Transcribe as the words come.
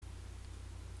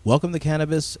Welcome to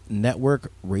Cannabis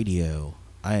Network Radio.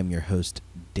 I am your host,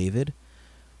 David.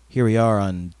 Here we are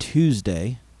on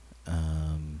Tuesday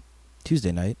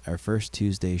night, our first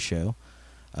Tuesday show.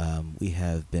 We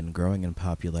have been growing in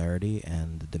popularity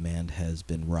and the demand has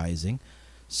been rising.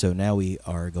 So now we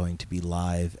are going to be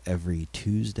live every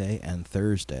Tuesday and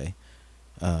Thursday.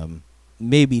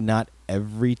 Maybe not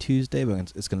every Tuesday,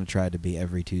 but it's going to try to be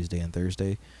every Tuesday and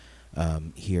Thursday.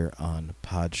 Here on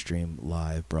Podstream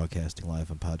Live, broadcasting live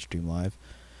on Podstream Live.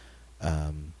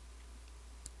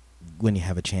 When you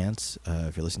have a chance,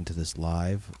 if you're listening to this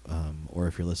live, or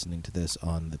if you're listening to this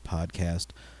on the podcast,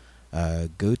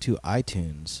 go to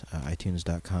iTunes,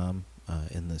 itunes.com.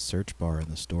 In the search bar in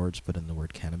the store, just put in the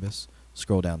word cannabis.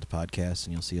 Scroll down to podcasts,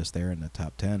 and you'll see us there in the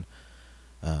top 10,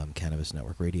 Cannabis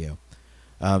Network Radio.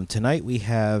 Tonight we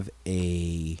have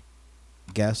a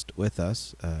guest with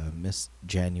us, Miss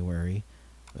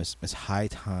High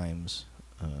Times,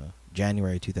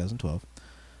 January 2012,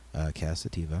 Cas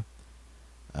Sativa,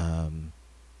 and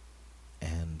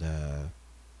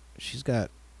she's got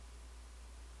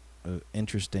an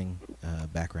interesting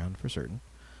background for certain,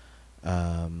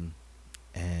 and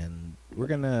we're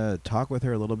gonna talk with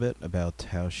her a little bit about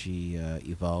how she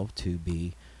evolved to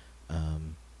be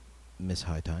Miss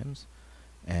High Times.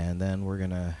 And then we're going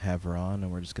to have her on,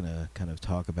 and we're just going to kind of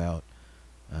talk about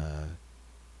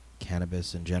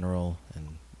cannabis in general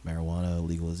and marijuana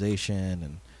legalization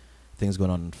and things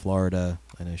going on in Florida.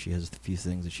 I know she has a few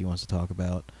things that she wants to talk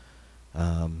about.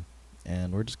 And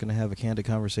we're just going to have a candid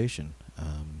conversation.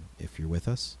 If you're with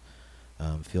us,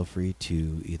 feel free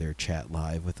to either chat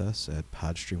live with us at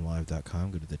podstreamlive.com,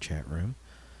 go to the chat room,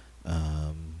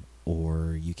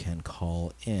 or you can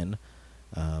call in.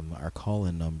 Our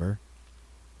call-in number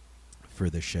for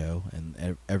the show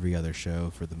and every other show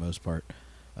for the most part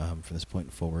from this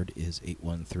point forward is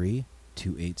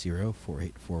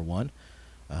 813-280-4841.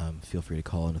 Feel free to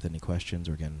call in with any questions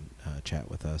or again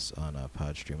chat with us on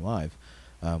Podstream Live.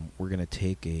 We're going to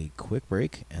take a quick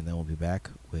break and then we'll be back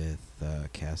with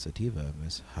Cas Sativa,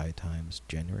 Miss High Times,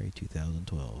 January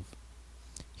 2012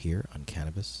 here on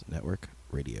Cannabis Network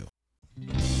Radio.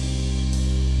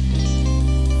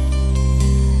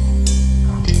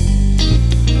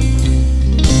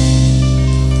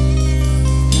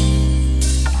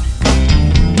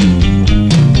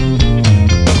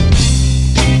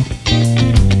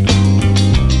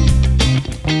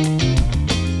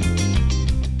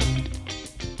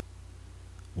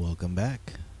 Welcome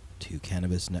back to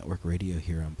Cannabis Network Radio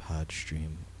here on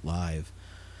Podstream Live.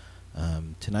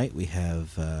 Tonight we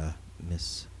have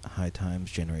Miss High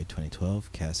Times, January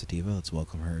 2012, Cas Sativa. Let's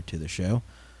welcome her to the show.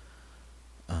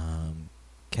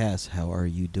 Cas, how are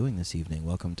you doing this evening?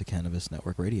 Welcome to Cannabis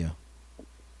Network Radio.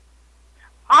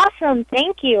 Awesome,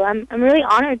 thank you. I'm really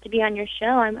honored to be on your show.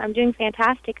 I'm doing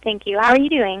fantastic, thank you. How are you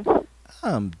doing?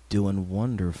 I'm doing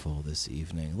wonderful this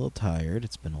evening. A little tired.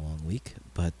 It's been a long week,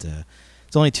 but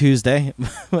it's only Tuesday,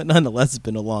 but nonetheless, it's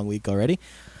been a long week already.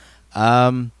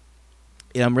 I'm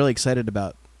really excited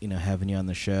about having you on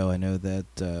the show. I know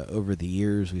that over the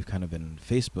years we've kind of been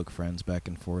Facebook friends back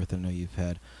and forth. I know you've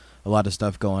had a lot of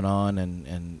stuff going on,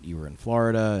 and you were in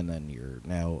Florida, and then you're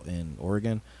now in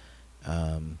Oregon.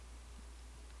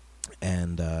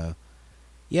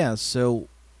 So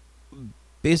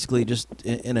basically, just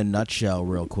in a nutshell,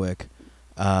 real quick,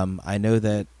 I know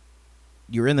that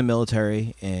you were in the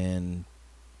military in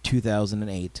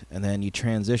 2008, and then you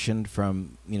transitioned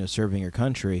from serving your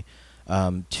country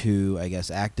to, I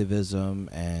guess, activism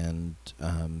and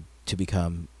to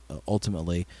become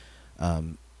ultimately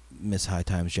Miss High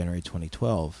Times January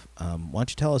 2012. Why don't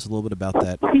you tell us a little bit about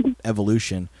that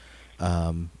evolution,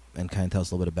 and kind of tell us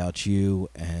a little bit about you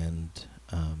and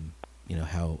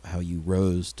how you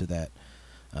rose to that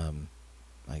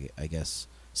I guess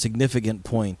significant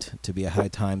point to be a High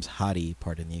Times hottie,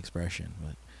 pardon the expression.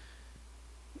 But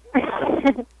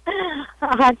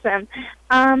Awesome.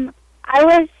 I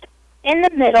was in the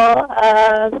middle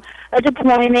of a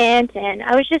deployment, and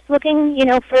I was just looking,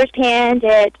 firsthand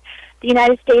at the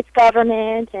United States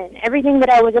government and everything that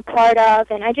I was a part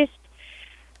of, and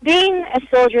being a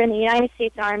soldier in the United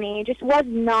States Army just was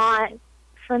not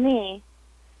for me.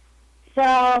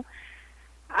 So,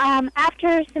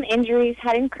 after some injuries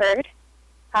had incurred,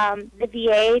 the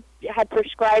VA had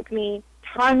prescribed me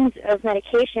tons of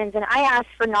medications, and I asked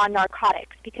for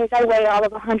non-narcotics because I weigh all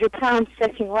of 100 pounds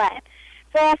soaking wet.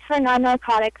 So I asked for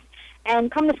non-narcotics,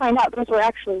 and come to find out, those were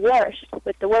actually worse,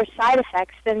 with the worst side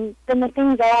effects than the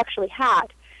things I actually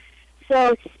had.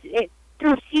 So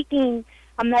through seeking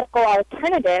a medical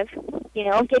alternative,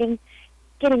 getting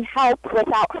help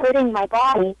without hurting my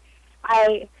body,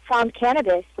 I found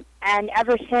cannabis, And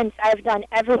ever since, I've done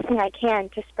everything I can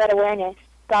to spread awareness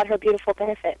about her beautiful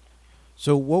benefits.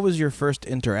 So what was your first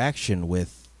interaction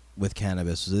with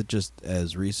cannabis? Was it just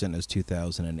as recent as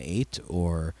 2008,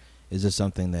 or is this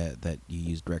something that you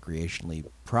used recreationally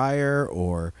prior,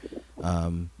 or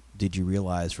did you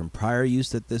realize from prior use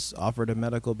that this offered a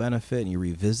medical benefit and you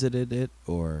revisited it,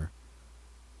 or?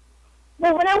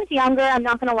 Well, when I was younger, I'm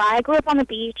not going to lie, I grew up on the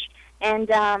beach, and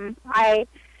I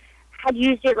had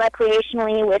used it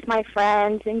recreationally with my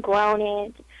friends and grown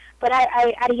it. But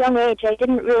I at a young age, I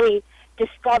didn't really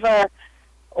discover,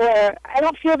 or I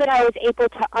don't feel that I was able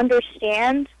to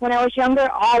understand when I was younger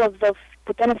all of the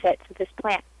benefits of this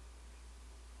plant.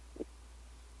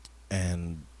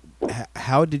 And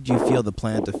how did you feel the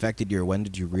plant affected you, or when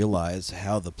did you realize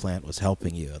how the plant was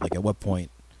helping you? Like, at what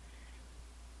point?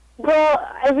 Well,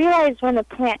 I realized when the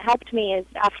plant helped me is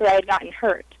after I had gotten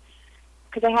hurt,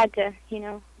 because I had to,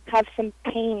 have some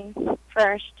pain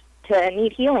first to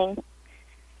need healing.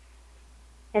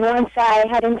 And once I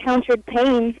had encountered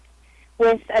pain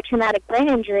with a traumatic brain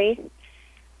injury,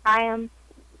 I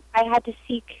had to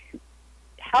seek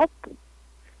help.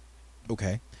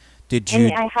 Okay. Did you?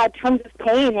 And I had tons of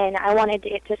pain, and I wanted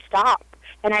it to stop.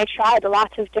 And I tried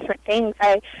lots of different things.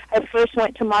 I first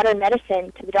went to modern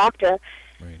medicine, to the doctor,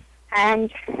 Right.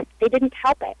 and they didn't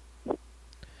help it.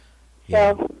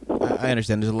 Yeah. So I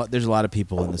understand. There's a lot of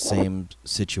people in the same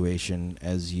situation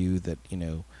as you that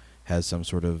has some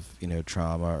sort of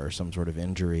trauma or some sort of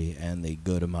injury, and they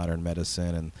go to modern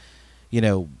medicine, and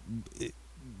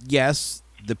yes,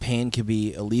 the pain can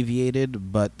be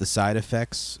alleviated, but the side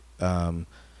effects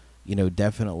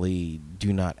definitely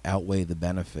do not outweigh the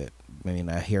benefit. I mean,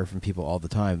 I hear from people all the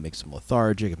time, it makes them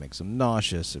lethargic, it makes them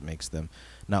nauseous, it makes them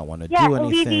not want to do anything. Yeah,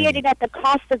 alleviated at the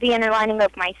cost of the inner lining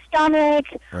of my stomach,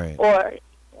 right. Or,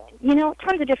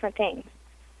 tons of different things.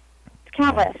 It's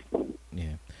countless.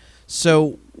 Yeah.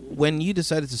 So when you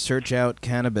decided to search out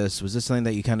cannabis, was this something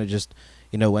that you kind of just,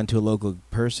 went to a local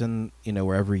person,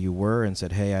 wherever you were and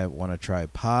said, hey, I want to try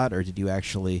pot, or did you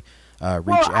actually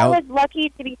reach out? I was lucky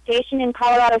to be stationed in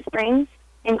Colorado Springs,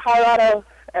 in Colorado,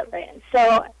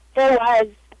 so there was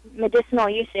medicinal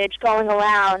usage going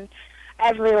around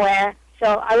everywhere.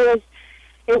 So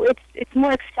it's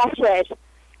more accepted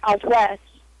out west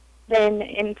than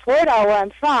in Florida, where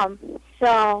I'm from.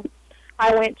 So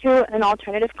I went to an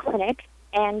alternative clinic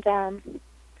and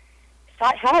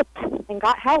sought help and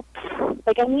got help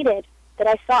like I needed, that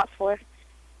I sought for.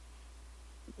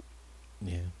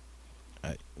 Yeah.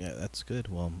 Yeah, that's good.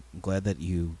 Well, I'm glad that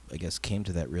you, I guess, came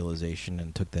to that realization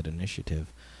and took that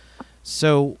initiative.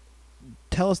 So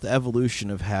tell us the evolution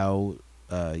of how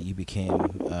you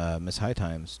became Miss High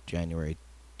Times, January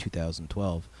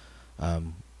 2012.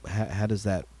 How does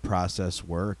that process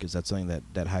work? Is that something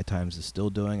that High Times is still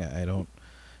doing? I don't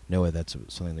know if that's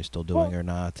something they're still doing or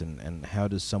not. And how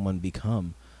does someone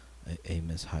become a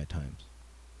Miss High Times?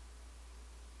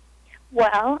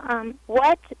 Well,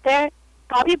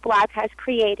 Bobby Black has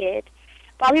created.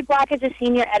 Bobby Black is a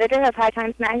senior editor of High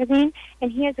Times magazine, and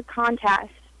he has a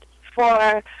contest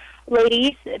for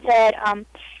ladies that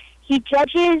he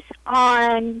judges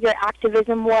on your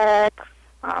activism work.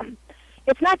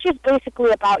 It's not just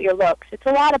basically about your looks. It's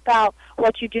a lot about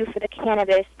what you do for the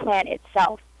cannabis plant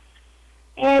itself.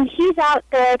 And he's out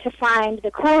there to find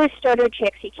the coolest stoner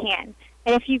chicks he can.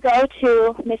 And if you go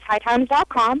to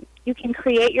MissHighTimes.com, you can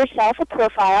create yourself a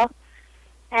profile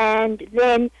and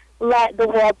then let the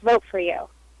world vote for you.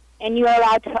 And you are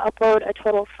allowed to upload a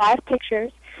total of 5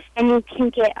 pictures, and you can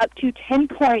get up to 10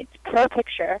 points per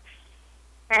picture.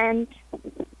 And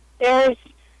there's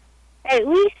at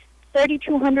least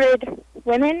 3,200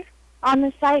 women on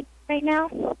the site right now,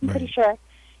 I'm pretty sure.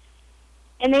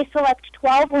 And they select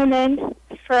 12 women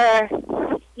for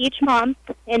each month,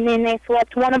 and then they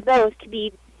select one of those to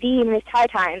be the Miss High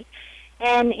Times.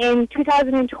 And in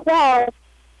 2012,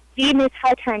 the Miss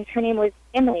High Times, her name was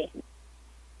Emily.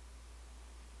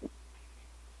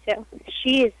 So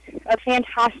she is a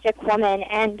fantastic woman,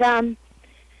 and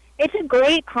it's a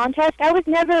great contest. I was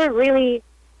never really,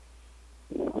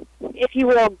 if you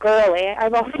will, girly.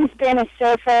 I've always been a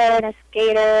surfer and a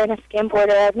skater and a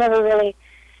skimboarder.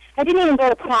 I didn't even go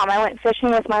to prom. I went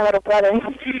fishing with my little brother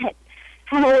instead.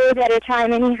 Had a way better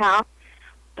time anyhow.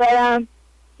 But,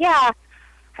 yeah,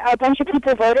 a bunch of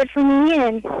people voted for me,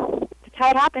 and that's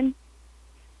how it happened.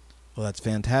 Well, that's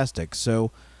fantastic.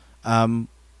 So,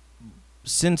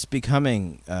 since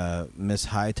becoming Miss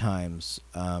High Times,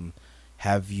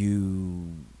 have you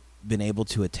been able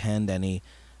to attend any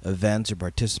events or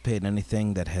participate in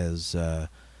anything that has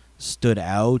stood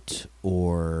out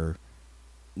or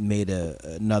made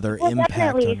another Well, impact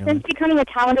definitely. on your Since life? becoming a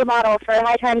calendar model for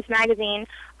High Times magazine,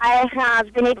 I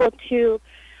have been able to,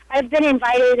 I've been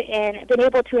invited and been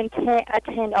able to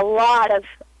attend a lot of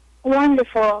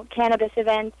wonderful cannabis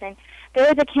events. And there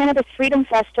was a Cannabis Freedom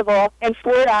Festival in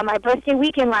Florida on my birthday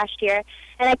weekend last year,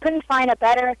 and I couldn't find a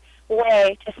better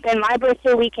way to spend my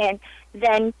birthday weekend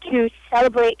than to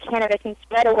celebrate cannabis and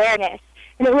spread awareness.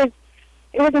 And it was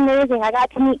amazing. I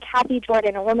got to meet Kathy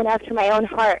Jordan, a woman after my own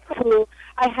heart, who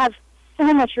I have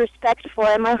so much respect for,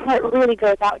 and my heart really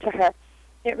goes out to her.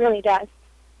 It really does.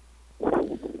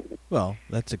 Well,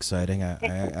 that's exciting. I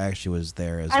actually was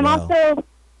there as I'm well.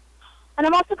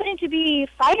 I'm also going to be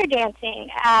fighter dancing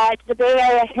at the Bay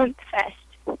Area Hemp Fest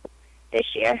this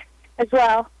year as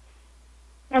well.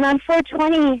 And on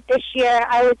 420 this year,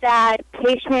 I was at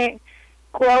Patient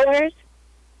Growers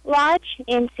Lodge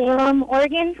in Salem,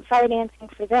 Oregon, fighter dancing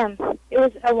for them. It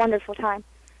was a wonderful time.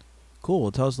 Cool.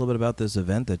 Well, tell us a little bit about this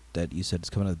event that you said is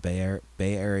coming to the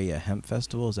Bay Area Hemp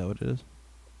Festival. Is that what it is?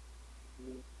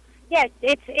 Yes,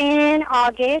 it's in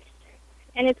August,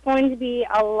 and it's going to be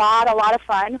a lot of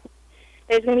fun.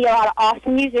 There's going to be a lot of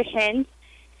awesome musicians,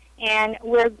 and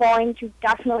we're going to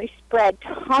definitely spread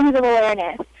tons of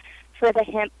awareness for the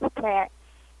hemp plant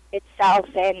itself,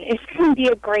 and it's going to be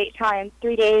a great time.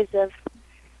 3 days of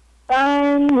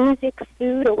fun, music,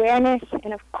 food, awareness,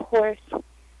 and of course,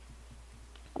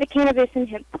 the cannabis and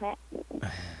hemp plant.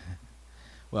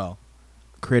 Well,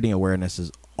 creating awareness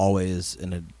is always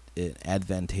an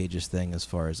advantageous thing as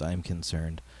far as I'm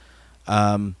concerned.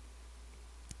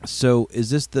 So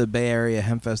is this the Bay Area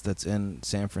Hemp Fest that's in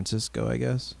San Francisco, I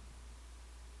guess?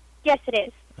 Yes, it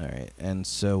is. All right. And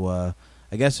so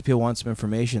I guess if people want some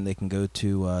information, they can go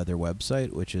to their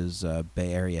website, which is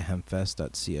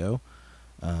bayareahempfest.co.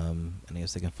 And I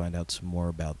guess they can find out some more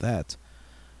about that.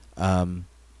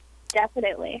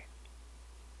 Definitely.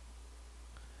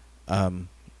 All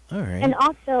right. And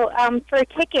also, for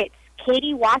tickets,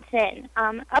 Katie Watson.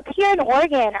 Up here in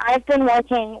Oregon, I've been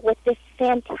working with this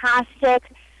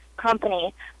fantastic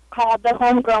company called the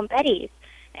Homegrown Betties.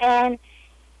 And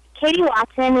Katie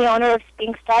Watson, the owner of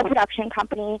Spink Star Production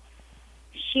Company,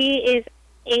 she is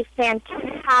a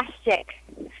fantastic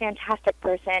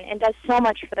person and does so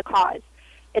much for the cause.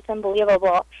 It's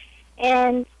unbelievable.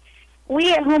 And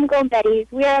we at Homegrown Betties,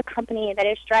 we are a company that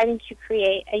is striving to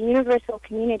create a universal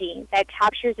community that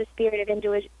captures the spirit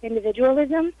of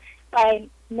individualism by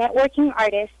networking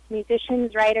artists,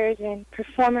 musicians, writers, and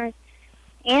performers,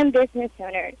 and business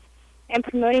owners, and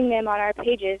promoting them on our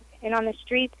pages and on the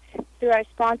streets through our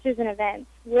sponsors and events.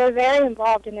 We're very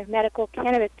involved in the medical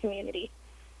cannabis community.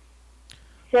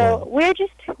 So we're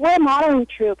a modeling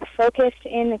troupe focused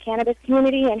in the cannabis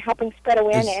community and helping spread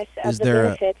awareness of the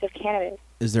benefits of cannabis.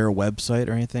 Is there a website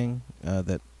or anything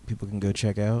that people can go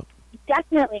check out?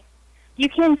 Definitely. You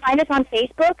can find us on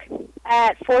Facebook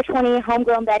at 420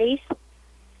 Homegrown Betties.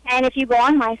 And if you go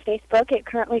on my Facebook, it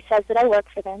currently says that I work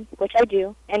for them, which I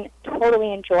do, and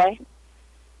totally enjoy.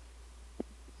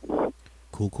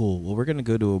 Cool. Well, we're going to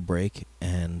go to a break,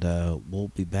 and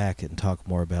we'll be back and talk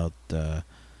more about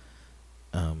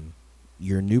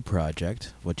your new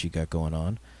project, what you got going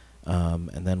on.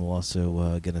 And then we'll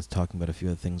also get into talking about a few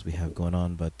other things we have going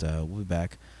on, but we'll be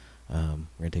back. We're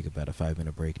going to take about a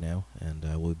 5-minute break now, and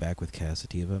we'll be back with Cas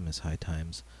Sativa, Miss High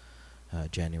Times,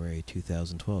 January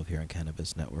 2012 here on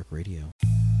Cannabis Network Radio.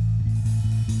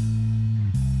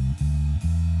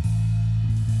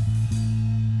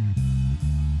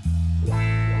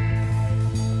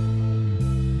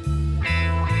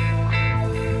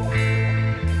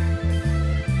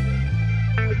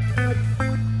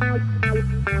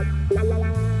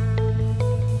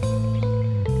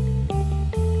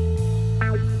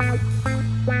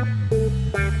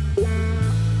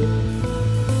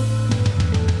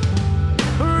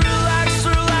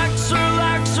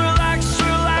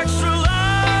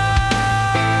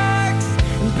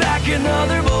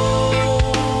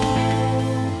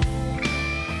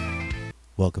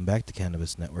 Welcome back to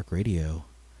Cannabis Network Radio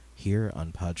here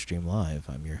on Podstream Live.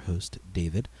 I'm your host,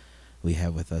 David. We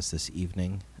have with us this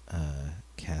evening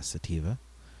Cas Sativa,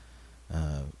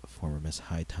 former Miss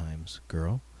High Times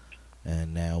girl,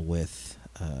 and now with,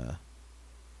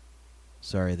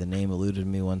 sorry, the name eluded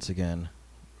me once again,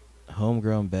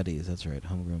 Homegrown Betties. That's right,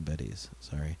 Homegrown Betties.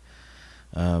 Sorry.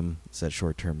 It's that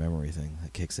short-term memory thing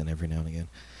that kicks in every now and again.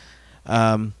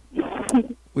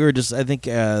 We were just, I think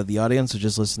the audience was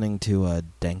just listening to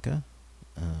Denka.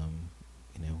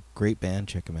 Great band.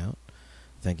 Check them out.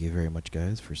 Thank you very much,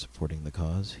 guys, for supporting the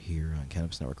cause here on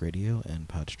Cannabis Network Radio and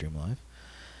Podstream Live.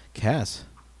 Cas,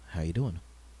 how you doing?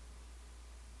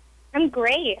 I'm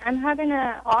great. I'm having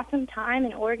an awesome time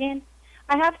in Oregon.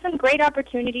 I have some great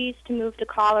opportunities to move to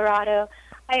Colorado.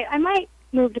 I might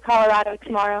move to Colorado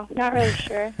tomorrow. Not really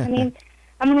sure. I mean,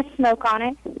 I'm going to smoke on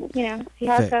it, see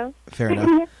how it goes. Fair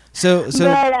enough. So,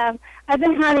 But I've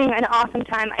been having an awesome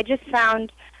time. I just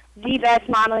found the best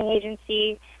modeling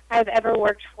agency I've ever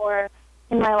worked for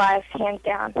in my life, hands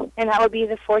down. And that would be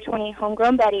the 420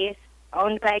 Homegrown Betties,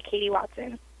 owned by Katie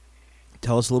Watson.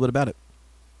 Tell us a little bit about it.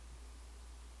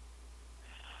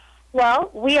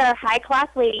 Well, we are high-class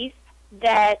ladies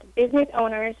that business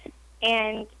owners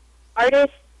and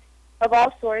artists of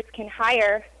all sorts can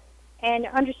hire, and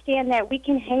understand that we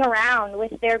can hang around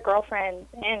with their girlfriends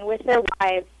and with their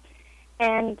wives.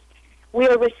 And we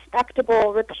are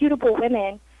respectable, reputable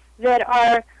women that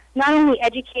are not only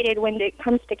educated when it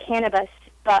comes to cannabis,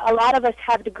 but a lot of us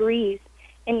have degrees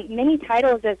and many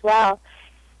titles as well.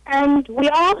 And we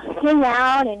all hang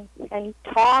out and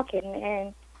talk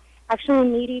and actually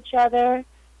meet each other,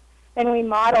 and we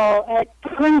model at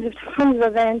tons of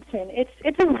events, and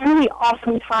it's a really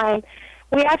awesome time.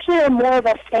 We actually are more of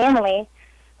a family.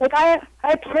 Like,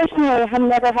 I personally have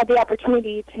never had the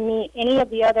opportunity to meet any of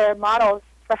the other models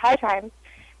for High Times,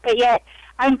 but yet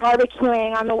I'm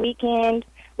barbecuing on the weekend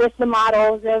with the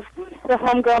models of the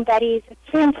Homegrown Betties. It's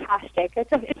fantastic.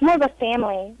 It's more of a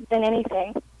family than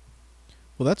anything.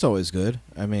 Well, that's always good.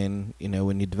 I mean,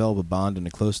 when you develop a bond and a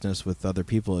closeness with other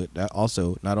people, it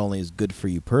also not only is good for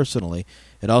you personally,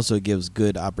 it also gives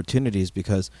good opportunities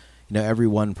because, every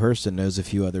one person knows a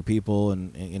few other people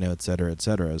and et cetera, et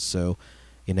cetera. So,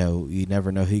 you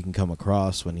never know who you can come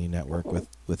across when you network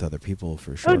with other people,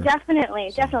 for sure. Oh,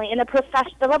 definitely. And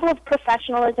the level of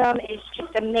professionalism is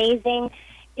just amazing.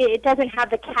 It doesn't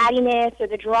have the cattiness or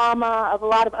the drama of a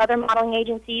lot of other modeling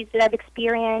agencies that I've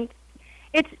experienced.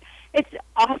 It's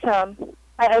awesome.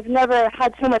 I've never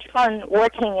had so much fun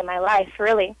working in my life,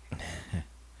 really.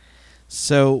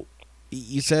 So,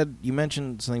 you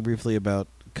mentioned something briefly about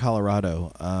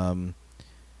Colorado.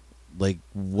 Like,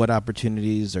 what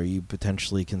opportunities are you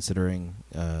potentially considering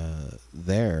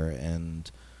there? And,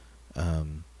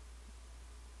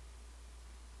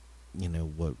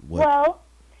 what? Well,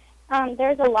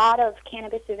 there's a lot of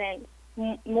cannabis events,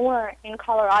 more in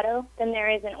Colorado than there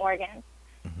is in Oregon.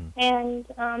 Mm-hmm.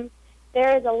 And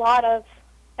there is a lot of,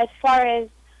 as far as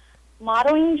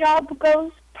modeling job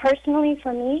goes, personally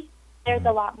for me, there's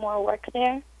a lot more work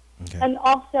there. Okay. And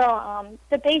also,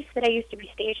 the base that I used to be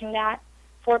stationed at,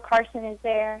 Fort Carson, is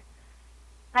there.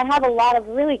 I have a lot of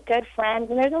really good friends,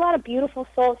 and there's a lot of beautiful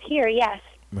souls here, yes.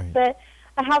 Right. But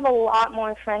I have a lot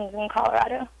more friends in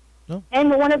Colorado. Oh. And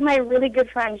one of my really good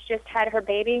friends just had her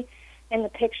baby, and the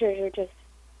pictures are just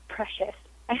precious.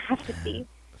 I have to see.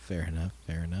 Fair enough.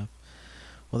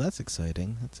 Well, that's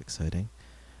exciting.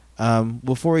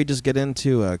 Before we just get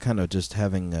into kind of just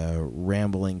having a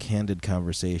rambling, candid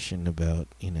conversation about,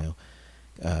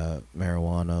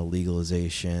 marijuana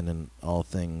legalization and all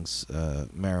things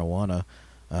marijuana,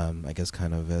 I guess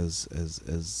kind of as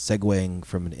segueing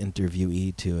from an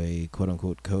interviewee to a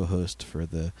quote-unquote co-host for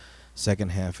the second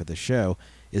half of the show,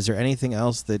 is there anything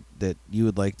else that you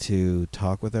would like to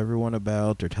talk with everyone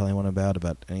about or tell anyone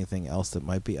about anything else that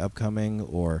might be upcoming,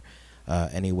 or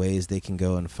any ways they can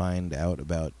go and find out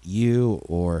about you,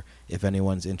 or if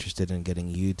anyone's interested in getting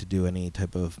you to do any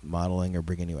type of modeling or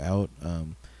bringing you out?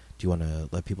 Do you want to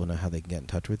let people know how they can get in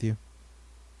touch with you?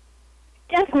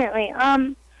 Definitely.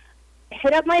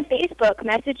 Hit up my Facebook.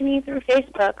 Message me through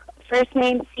Facebook. First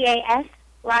name CAS,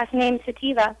 last name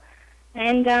Sativa.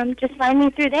 And just find me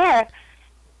through there.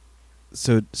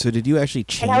 So did you actually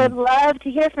change? And I would love to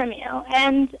hear from you.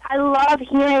 And I love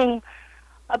hearing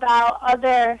about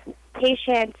other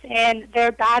patients and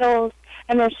their battles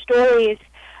and their stories.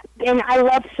 And I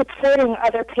love supporting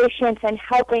other patients and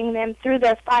helping them through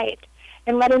their fight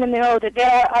and letting them know that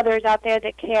there are others out there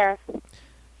that care.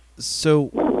 So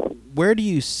where do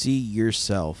you see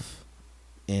yourself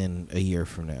in a year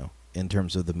from now in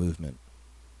terms of the movement?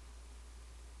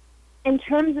 In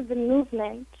terms of the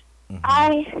movement, in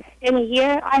a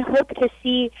year, I hope to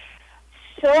see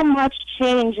so much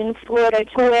change in Florida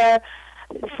to where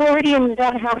Floridians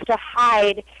don't have to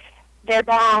hide their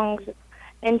bongs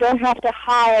and don't have to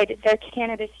hide their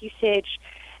cannabis usage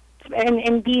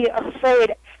and be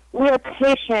afraid. We're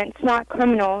patients, not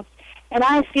criminals. And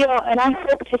I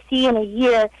hope to see in a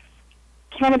year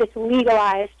cannabis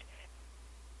legalized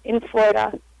in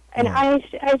Florida. And I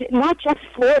not just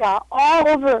Florida, all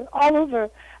over.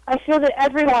 I feel that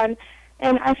everyone,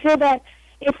 and I feel that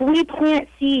if we plant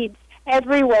seeds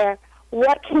everywhere,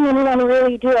 what can anyone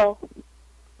really do?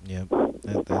 Yeah,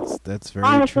 that's very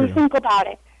Honestly, true. think about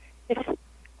it. It's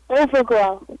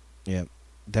overgrow. Yeah,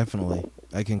 definitely.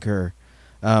 I concur.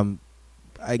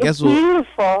 I guess it's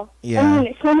beautiful. Yeah. I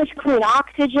mean, so much clean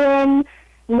oxygen,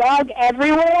 mug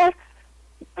everywhere.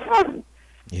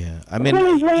 Yeah, I mean,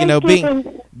 you know,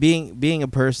 being a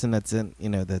person that's in, you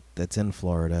know, that's in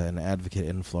Florida, an advocate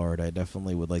in Florida, I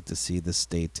definitely would like to see the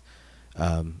state,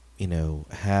 you know,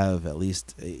 have at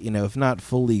least, you know, if not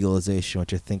full legalization,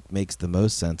 which I think makes the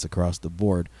most sense across the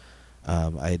board.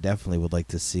 I definitely would like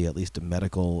to see at least a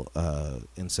medical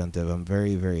incentive. I'm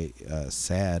very, very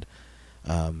sad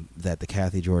that the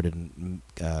Kathy Jordan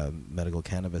Medical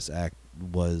Cannabis Act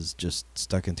was just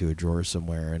stuck into a drawer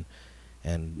somewhere,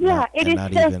 and yeah, it is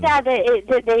so sad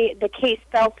that the case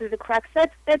fell through the cracks.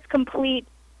 That's complete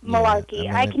malarkey.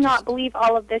 Yeah, I cannot believe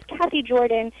all of this. Kathy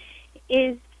Jordan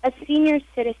is a senior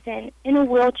citizen in a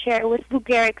wheelchair with Lou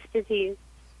Gehrig's disease.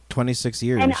 26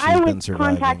 years and she's I been was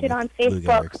surviving contacted on Lou Facebook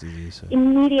Gehrig's disease, so.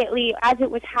 immediately as it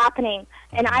was happening,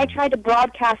 and I tried to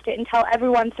broadcast it and tell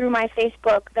everyone through my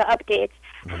Facebook the updates.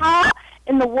 How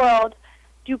in the world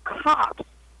do cops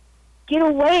get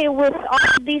away with all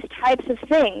of these types of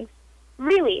things?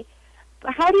 Really?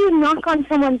 How do you knock on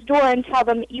someone's door and tell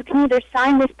them you can either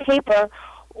sign this paper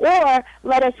or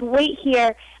let us wait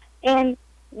here and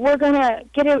we're going to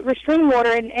get a restraining order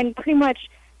and pretty much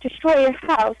destroy your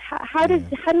house? How do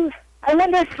I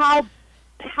wonder how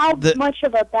much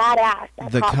of a badass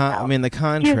that cop I mean, the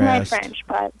contrast. Excuse my French,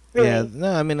 but really. Yeah,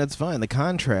 no, I mean, it's fine. The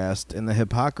contrast and the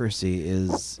hypocrisy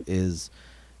is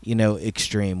you know,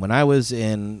 extreme. When I was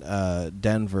in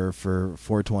Denver for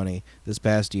 420 this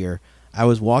past year, I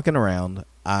was walking around.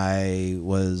 I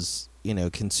was, you know,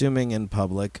 consuming in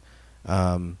public,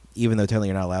 even though technically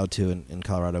you're not allowed to in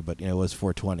Colorado, but, you know, it was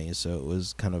 420, so it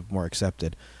was kind of more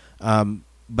accepted.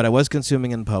 But I was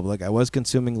consuming in public. I was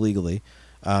consuming legally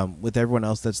with everyone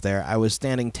else that's there. I was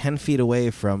standing 10 feet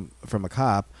away from a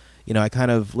cop. You know, I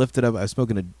kind of lifted up. I was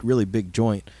smoking a really big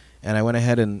joint, and I went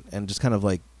ahead and just kind of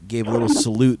like gave a little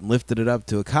salute and lifted it up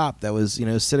to a cop that was, you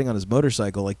know, sitting on his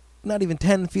motorcycle, like not even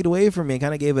 10 feet away from me, and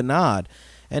kind of gave a nod.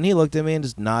 And he looked at me and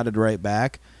just nodded right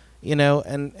back, you know,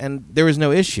 and there was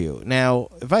no issue. Now,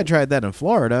 if I tried that in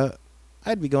Florida,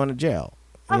 I'd be going to jail,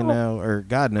 you know, or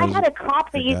God knows. I had a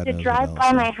cop that used to drive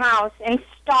by my house and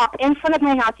stop in front of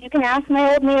my house. You can ask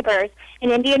my old neighbors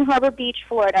in Indian Harbor Beach,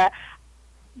 Florida,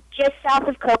 just south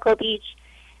of Cocoa Beach,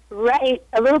 right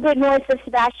a little bit north of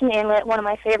Sebastian Inlet, one of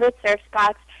my favorite surf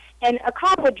spots. And a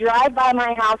cop would drive by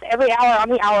my house every hour on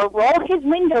the hour, roll his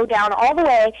window down all the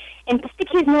way, and stick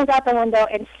his nose out the window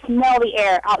and smell the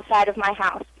air outside of my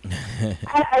house.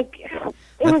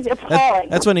 It was appalling.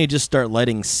 That's when you just start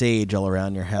lighting sage all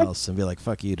around your house and be like,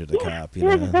 fuck you to the cop. You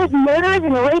know? There's murders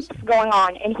and rapes going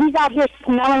on, and he's out here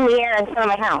smelling the air in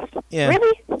front of my house. Yeah.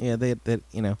 Really? Yeah, they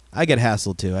you know, I get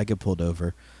hassled too. I get pulled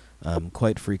over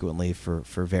quite frequently for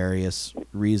various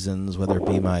reasons, whether it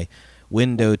be my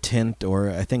window tint, or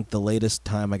I think the latest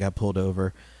time I got pulled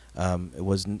over, it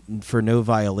was for no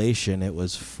violation. It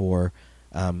was for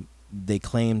they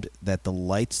claimed that the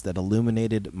lights that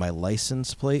illuminated my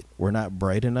license plate were not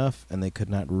bright enough, and they could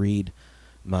not read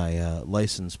my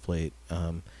license plate.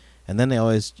 And then they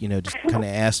always, you know, just kind of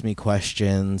ask me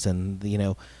questions, and you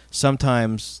know,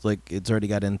 sometimes like it's already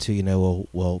got into, you know,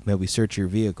 well, maybe search your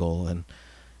vehicle, and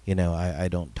you know, I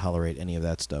don't tolerate any of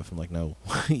that stuff. I'm like, no,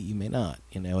 you may not,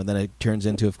 you know. And then it turns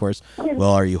into, of course, well,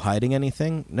 are you hiding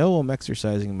anything? No, I'm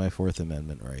exercising my Fourth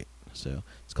Amendment right. So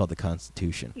it's called the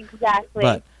Constitution. Exactly.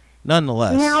 But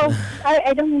nonetheless. Now,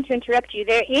 I don't mean to interrupt you.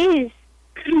 There is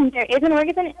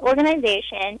an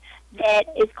organization that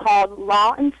is called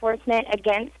Law Enforcement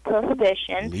Against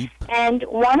Prohibition. Leap. And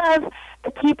one of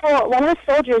the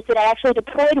soldiers that I actually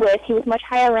deployed with, he was much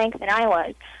higher ranked than I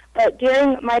was. But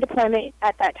during my deployment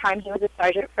at that time, he was a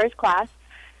sergeant first class.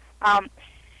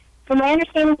 From my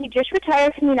understanding, he just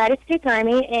retired from the United States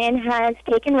Army and has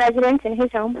taken residence in his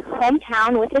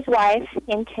hometown with his wife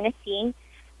in Tennessee.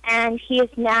 And he is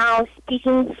now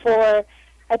speaking for,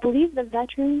 I believe, the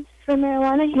Veterans for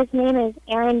Marijuana. His name is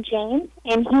Aaron James,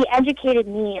 and he educated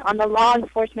me on the Law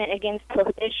Enforcement Against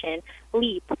Prohibition,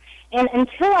 LEAP. And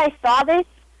until I saw this,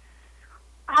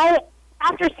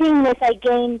 after seeing this, I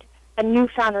gained a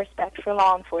newfound respect for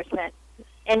law enforcement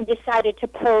and decided to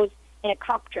pose in a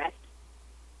cop dress.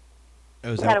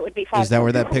 Oh, thought it would be fun. Is that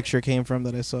where that picture came from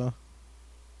that I saw?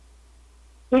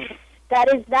 Yes, that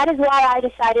is why I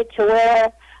decided to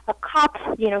wear a cop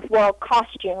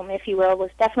costume, if you will. It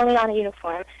was definitely on a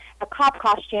uniform, a cop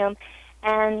costume,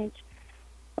 and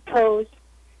pose,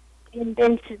 and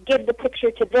then to give the picture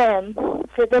to them,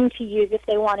 for them to use if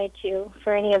they wanted to,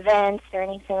 for any events or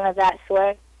anything of that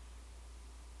sort.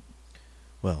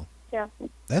 Well, yeah,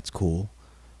 that's cool.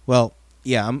 Well,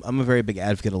 Yeah, I'm a very big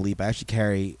advocate of Leap. I actually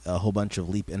carry a whole bunch of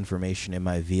Leap information in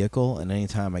my vehicle, and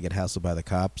anytime I get hassled by the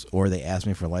cops or they ask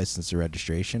me for license or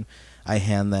registration, I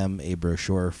hand them a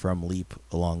brochure from Leap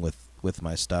along with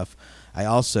my stuff. I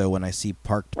also, when I see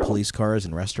parked police cars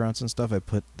in restaurants and stuff, I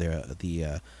put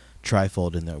the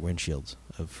trifold in their windshields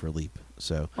for Leap.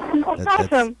 So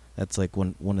Awesome. that's like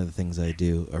one of the things I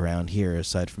do around here,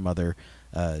 aside from other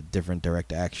different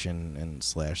direct action and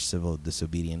 / civil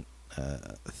disobedient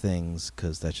things,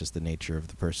 because that's just the nature of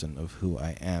the person of who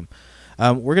I am.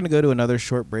 We're going to go to another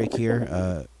short break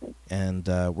here, and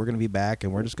we're going to be back,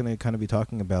 and we're just going to kind of be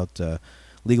talking about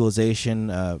legalization,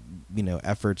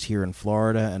 efforts here in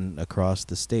Florida and across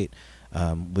the state.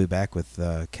 We'll be back with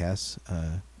Cass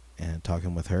and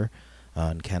talking with her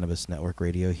on Cannabis Network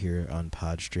Radio here on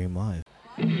Podstream Live.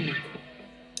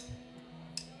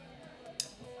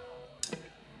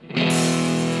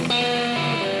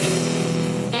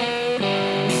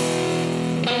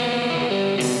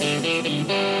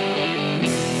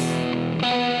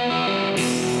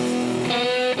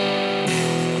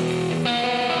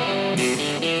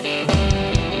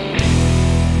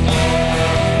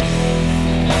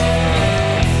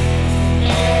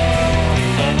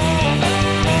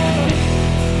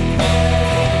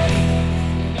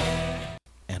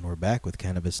 Back with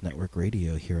Cannabis Network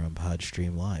Radio here on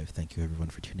Podstream Live. Thank you everyone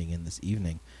for tuning in this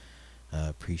evening.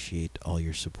 Appreciate all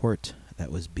your support.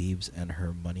 That was Beebs and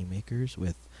her Moneymakers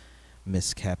with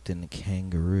Miss Captain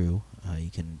Kangaroo. You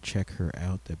can check her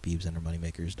out at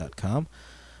beebsandhermoneymakers.com.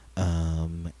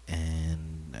 And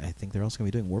I think they're also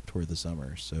going to be doing Warped Tour this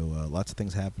summer. So lots of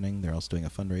things happening. They're also doing a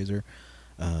fundraiser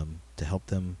to help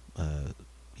them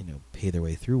pay their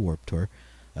way through Warped Tour.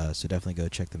 So definitely go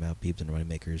check them out,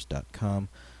 beebsandhermoneymakers.com.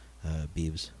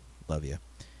 Beebs, love you.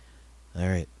 All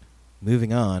right,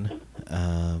 moving on.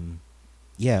 I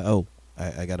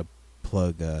got to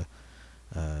plug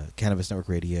Cannabis Network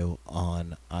Radio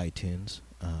on iTunes.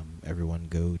 Everyone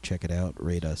go check it out,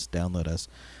 rate us, download us.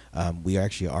 We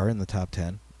actually are in the top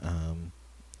 10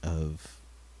 of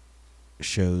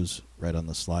shows right on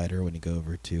the slider. When you go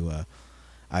over to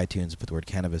iTunes and put the word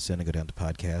cannabis in and go down to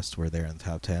podcasts, we're there in the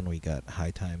top 10. We got High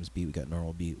Times Beat, we got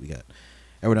Normal Beat, we got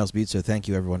everyone else beat. So thank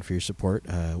you everyone for your support,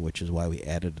 which is why we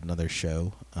added another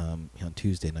show on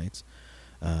Tuesday nights.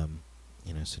 So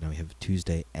now we have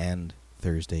Tuesday and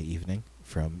Thursday evening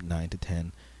from 9 to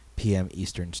 10 p.m.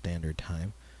 Eastern Standard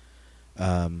Time.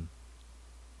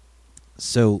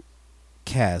 So,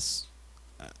 Cass,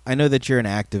 I know that you're an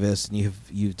activist and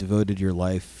you've devoted your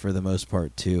life for the most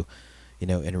part to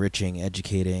enriching,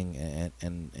 educating,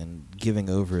 and giving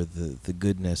over the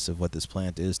goodness of what this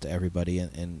plant is to everybody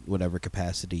in whatever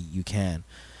capacity you can.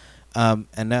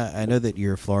 And now, I know that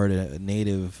you're a Florida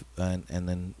native, and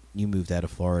then you moved out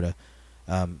of Florida.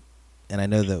 And I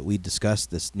know that we discussed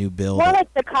this new bill. More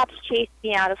like the cops chased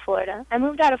me out of Florida. I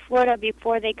moved out of Florida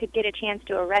before they could get a chance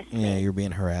to arrest me. Yeah, you're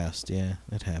being harassed. Yeah,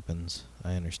 it happens.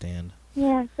 I understand.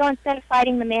 Yeah, so instead of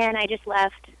fighting the man, I just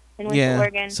left and went to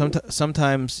Oregon.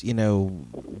 Sometimes,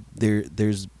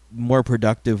 there's more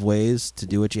productive ways to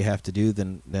do what you have to do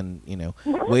than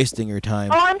wasting your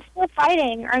time. Oh, I'm still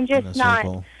fighting. I'm just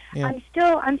not. Yeah. I'm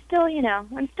still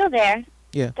there.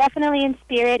 Yeah. Definitely in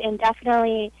spirit and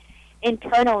definitely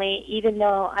internally, even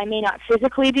though I may not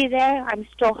physically be there, I'm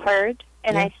still heard,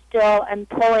 and I still am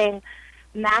pulling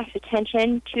mass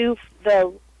attention to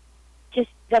the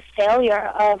failure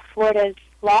of Florida's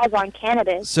laws on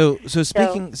cannabis. So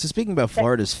speaking about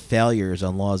Florida's failures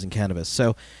on laws on cannabis.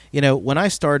 So, when I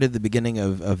started the beginning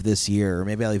of this year, or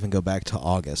maybe I'll even go back to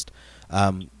August,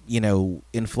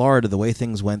 in Florida, the way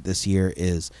things went this year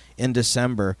is in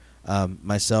December,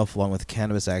 myself, along with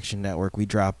Cannabis Action Network, we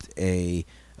dropped a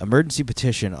emergency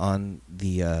petition on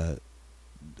the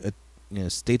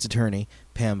state's attorney,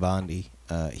 Pam Bondi,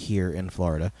 here in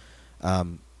Florida.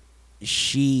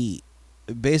 She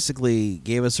basically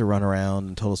gave us a runaround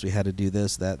and told us we had to do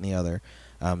this, that, and the other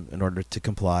in order to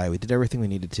comply. We did everything we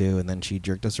needed to, and then she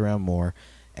jerked us around more,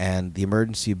 and the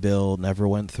emergency bill never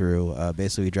went through.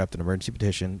 Basically, we dropped an emergency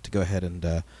petition to go ahead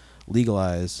and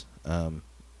legalize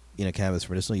cannabis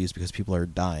for medicinal use because people are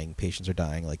dying. Patients are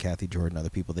dying, like Kathy Jordan,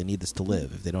 other people. They need this to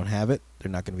live. If they don't have it,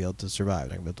 they're not going to be able to survive.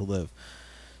 They're not going to be able to live.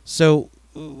 So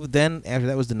then, after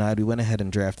that was denied, we went ahead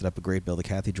and drafted up a great bill, the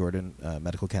Kathy Jordan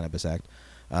Medical Cannabis Act.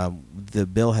 The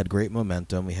bill had great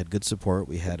momentum. We had good support.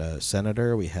 We had a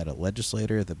senator. We had a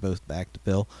legislator that both backed the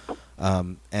bill.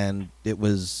 And it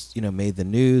was, made the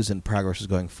news and progress was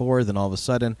going forward. Then all of a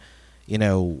sudden,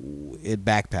 it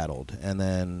backpedaled, and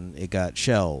then it got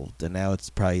shelved, and now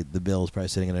the bill is probably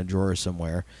sitting in a drawer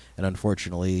somewhere. And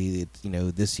unfortunately,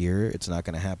 this year it's not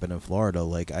going to happen in Florida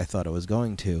like I thought it was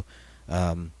going to.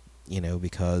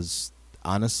 because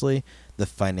honestly, the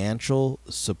financial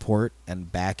support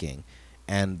and backing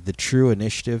and the true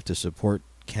initiative to support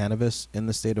cannabis in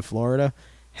the state of Florida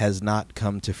has not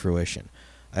come to fruition.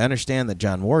 I understand that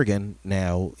John Morgan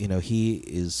now, he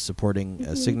is supporting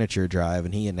a signature drive,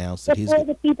 and he announced that he's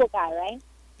the people guy, right?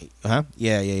 Huh?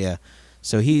 Yeah.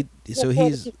 So he's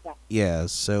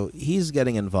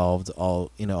getting involved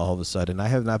all of a sudden. I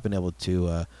have not been able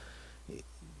to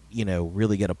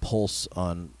really get a pulse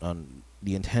on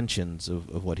the intentions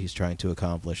of what he's trying to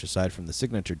accomplish, aside from the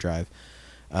signature drive,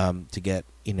 to get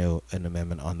an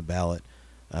amendment on the ballot.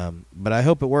 But I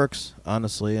hope it works,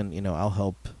 honestly, and I'll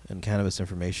help, and Cannabis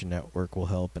Information Network will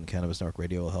help, and Cannabis Network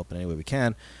Radio will help in any way we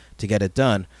can to get it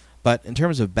done. But in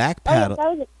terms of backpedal, I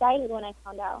was excited when I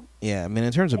found out. Yeah, I mean,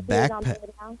 in terms of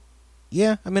backpedal,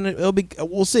 yeah, I mean, it'll be.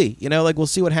 We'll see. We'll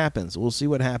see what happens. We'll see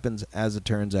what happens as it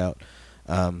turns out.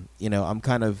 I'm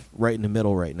kind of right in the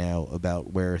middle right now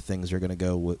about where things are going to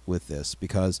go with this,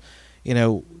 because,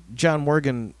 John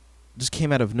Morgan just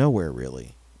came out of nowhere,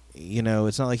 really.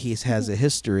 It's not like he has a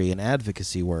history in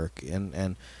advocacy work,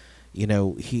 and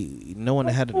no one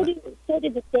had. So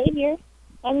did the Savior.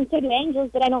 I mean, so do angels,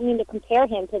 but I don't mean to compare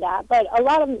him to that. But a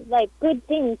lot of good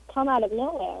things come out of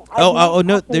nowhere.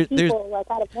 No, there's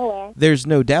out of nowhere. There's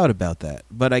no doubt about that.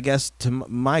 But I guess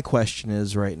my question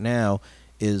is right now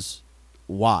is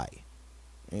why?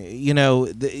 You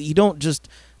don't just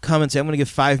come and say I'm going to give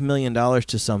 $5 million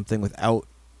to something without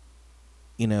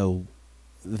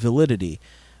validity,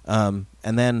 and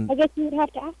then I guess you would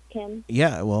have to ask him.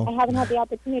 Yeah, well, I haven't had the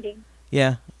opportunity.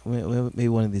 Yeah, maybe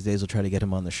one of these days we'll try to get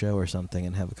him on the show or something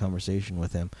and have a conversation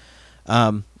with him.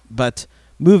 But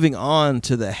moving on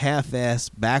to the half-ass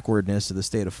backwardness of the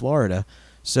state of Florida,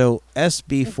 so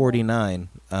SB 49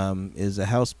 is a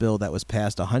House bill that was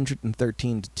passed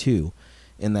 113-2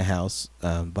 in the House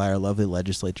by our lovely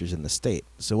legislatures in the state.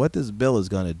 So what this bill is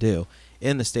going to do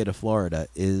in the state of Florida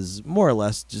is more or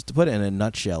less, just to put it in a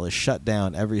nutshell, is shut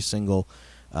down every single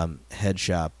head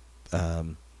shop,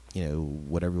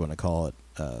 whatever you want to call it,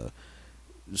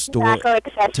 store,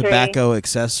 tobacco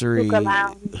accessory,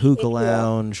 hookah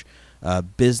lounge,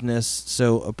 business.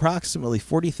 So approximately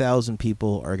 40,000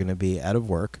 people are going to be out of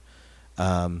work,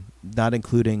 not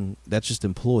including, that's just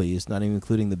employees, not even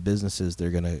including the businesses. They're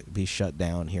going to be shut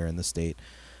down here in the state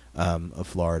of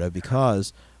Florida,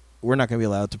 because we're not going to be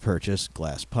allowed to purchase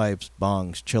glass pipes,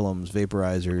 bongs, chillums,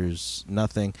 vaporizers,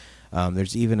 nothing.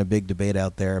 There's even a big debate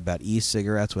out there about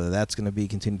e-cigarettes, whether that's going to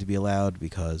continue to be allowed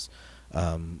because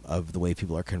of the way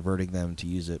people are converting them to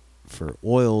use it for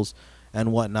oils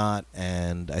and whatnot.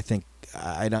 And I think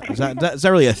it's not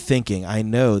really a thinking. I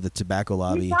know the tobacco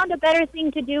lobby. You found a better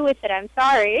thing to do with it. I'm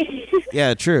sorry.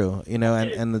 Yeah, true.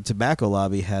 And the tobacco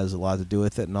lobby has a lot to do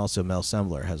with it, and also Mel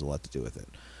Sembler has a lot to do with it.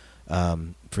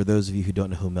 For those of you who don't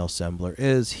know who Mel Sembler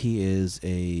is, he is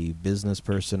a business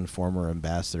person, former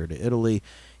ambassador to Italy.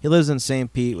 He lives in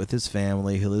St. Pete with his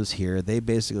family. He lives here. They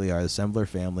basically are, the Sembler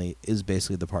family is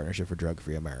basically the Partnership for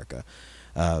Drug-Free America.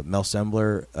 Mel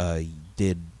Sembler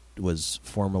was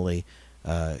formerly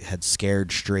had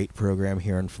Scared Straight program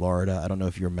here in Florida. I don't know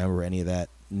if you remember any of that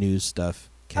news stuff,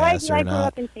 Cass, or not,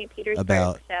 up in St.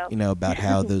 Petersburg, about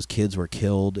how those kids were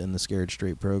killed in the Scared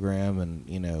Straight program, and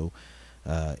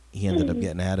he ended up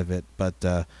getting out of it. But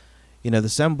the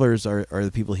Semblers are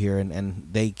the people here, and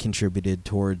they contributed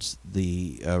towards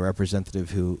the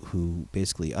representative who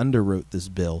basically underwrote this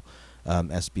bill,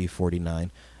 SB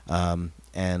 49.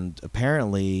 And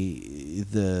apparently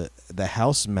the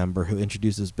House member who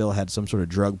introduced this bill had some sort of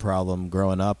drug problem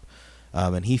growing up,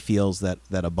 and he feels that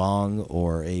a bong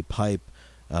or a pipe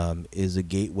is a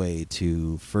gateway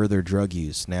to further drug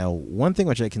use. Now, one thing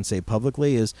which I can say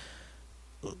publicly is,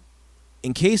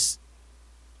 in case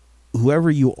whoever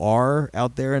you are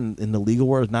out there in the legal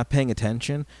world is not paying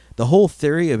attention, the whole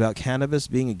theory about cannabis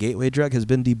being a gateway drug has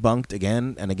been debunked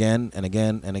again and again and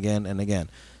again and again and again.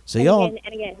 So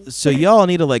y'all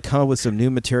need to come up with some new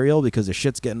material, because the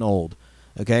shit's getting old.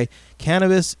 Okay?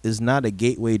 Cannabis is not a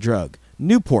gateway drug.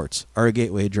 Newports are a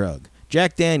gateway drug.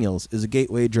 Jack Daniels is a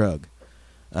gateway drug.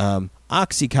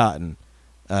 Oxycontin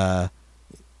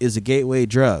is a gateway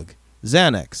drug.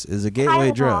 Xanax is a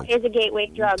gateway drug. Tylenol is a gateway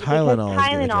drug.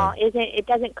 Tylenol isn't. It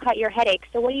doesn't cut your headache.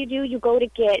 So what do? You go to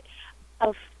get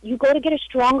a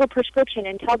stronger prescription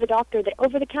and tell the doctor that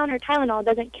over-the-counter Tylenol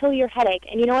doesn't kill your headache.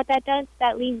 And you know what that does?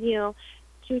 That leads you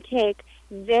to take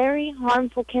very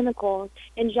harmful chemicals,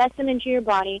 ingest them into your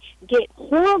body, get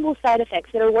horrible side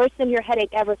effects that are worse than your headache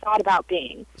ever thought about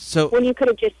being. So when you could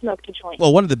have just smoked a joint.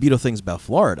 Well, one of the beautiful things about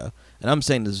Florida, and I'm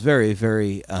saying this very,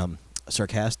 very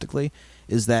sarcastically,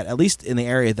 is that at least in the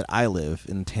area that I live,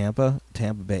 in Tampa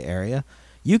Bay area,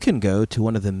 you can go to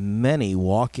one of the many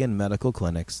walk-in medical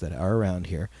clinics that are around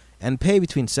here and pay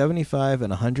between $75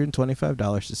 and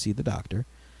 $125 to see the doctor.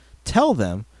 Tell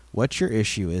them what your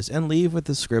issue is and leave with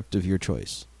the script of your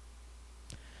choice.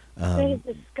 That is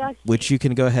disgusting. Which you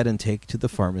can go ahead and take to the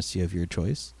pharmacy of your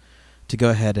choice to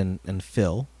go ahead and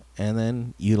fill and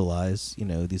then utilize,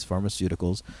 these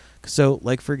pharmaceuticals. So,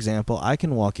 like, for example, I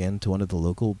can walk into one of the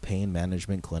local pain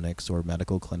management clinics or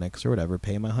medical clinics or whatever,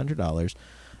 pay my $100.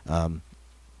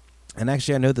 And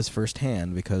actually, I know this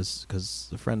firsthand because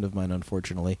a friend of mine,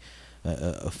 unfortunately,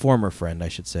 a former friend, I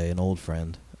should say, an old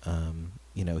friend,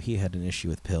 he had an issue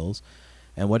with pills.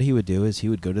 And what he would do is he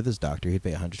would go to this doctor. He'd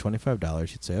pay $125.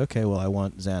 He'd say, okay, well, I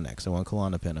want Xanax. I want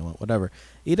Klonopin. I want whatever.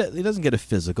 He doesn't get a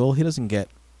physical. He doesn't get,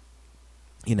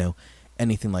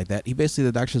 anything like that.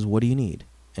 The doctor says, what do you need?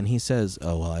 And he says,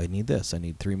 oh, well, I need this. I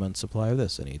need 3 months supply of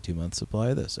this. I need 2 months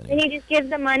supply of this. And he just gives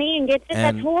the money and gets it.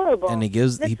 That's horrible. And he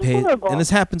pays. And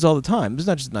this happens all the time. This is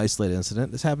not just an isolated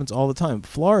incident. This happens all the time.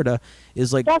 Florida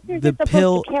is like the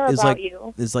pill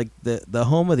is like the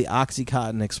home of the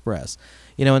OxyContin Express.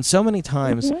 And so many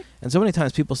times,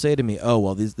 people say to me, oh,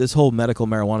 well, this whole medical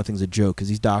marijuana thing's a joke because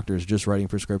these doctors are just writing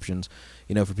prescriptions,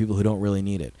 for people who don't really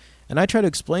need it. And I try to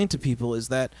explain to people is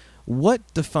that what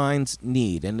defines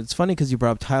need, and it's funny because you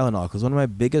brought up Tylenol, because one of my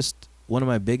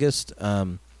biggest,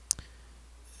 I'm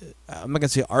not going to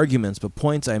say arguments, but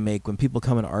points I make when people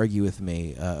come and argue with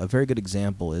me, a very good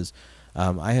example is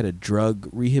I had a drug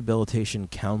rehabilitation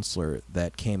counselor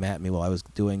that came at me while I was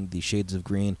doing the Shades of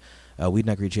Green, Weed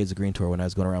Not Greed Shades of Green tour when I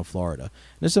was going around Florida. And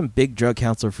there's some big drug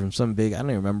counselor from some big, I don't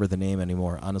even remember the name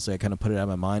anymore. Honestly, I kind of put it out of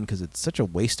my mind because it's such a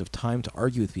waste of time to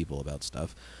argue with people about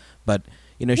stuff. But,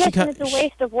 yes, it's a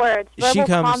waste of words. Verbal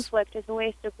conflict is a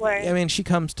waste of words. I mean, she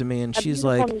comes to me and she's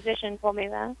like... A musician told me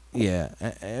that. Yeah.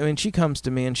 I mean, she comes to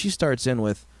me and she starts in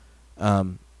with,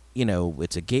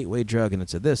 it's a gateway drug and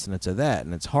it's a this and it's a that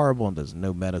and it's horrible and there's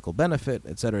no medical benefit,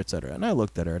 et cetera, et cetera. And I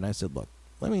looked at her and I said, look,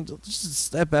 let me just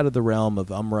step out of the realm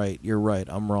of I'm right, you're right,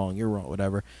 I'm wrong, you're wrong,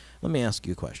 whatever. Let me ask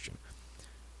you a question.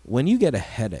 When you get a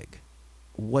headache,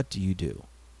 what do you do?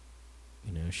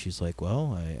 She's like,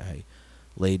 well, I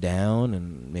lay down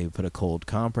and maybe put a cold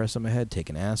compress on my head, take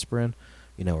an aspirin,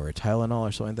 or a Tylenol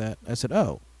or something like that. I said,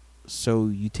 oh, so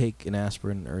you take an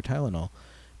aspirin or a Tylenol.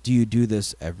 Do you do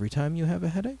this every time you have a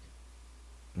headache?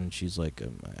 And she's like,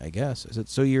 I guess. I said,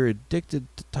 so you're addicted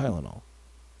to Tylenol?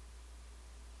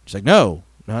 She's like, no,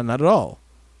 not at all.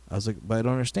 I was like, but I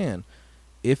don't understand.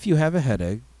 If you have a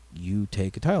headache, you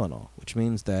take a Tylenol, which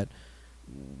means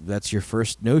that's your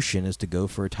first notion is to go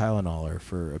for a Tylenol or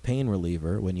for a pain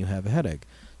reliever when you have a headache.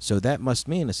 So that must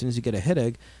mean as soon as you get a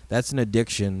headache, that's an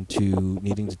addiction to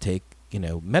needing to take,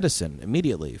 medicine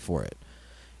immediately for it.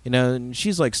 And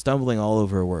she's like stumbling all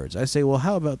over her words. I say, well,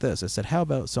 how about this? I said, how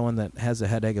about someone that has a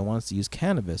headache and wants to use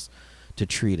cannabis to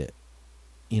treat it?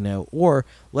 Or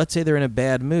let's say they're in a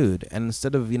bad mood and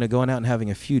instead of, going out and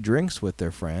having a few drinks with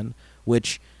their friend,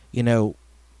 which,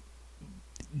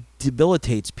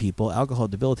 debilitates people, alcohol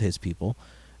debilitates people,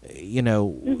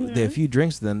 a few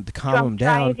drinks then to calm them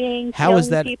down. How is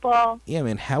that people? Yeah, I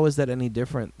mean, how is that any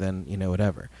different than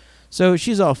whatever? So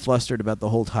she's all flustered about the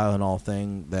whole Tylenol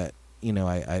thing that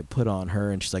I put on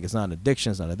her, and she's like, it's not an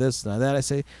addiction, it's not a this, it's not that. I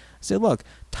say look,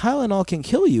 Tylenol can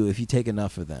kill you if you take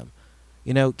enough of them.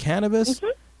 Cannabis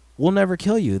will never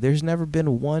kill you. There's never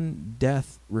been one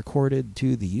death recorded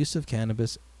to the use of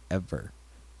cannabis ever.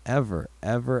 Ever,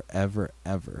 ever, ever,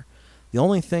 ever. The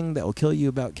only thing that will kill you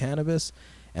about cannabis,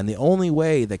 and the only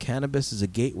way that cannabis is a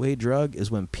gateway drug, is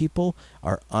when people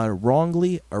are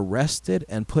wrongly arrested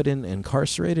and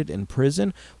incarcerated in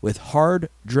prison with hard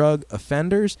drug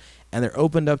offenders, and they're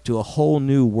opened up to a whole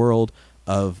new world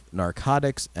of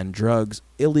narcotics and drugs,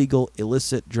 illegal,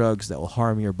 illicit drugs that will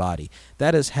harm your body.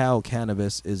 That is how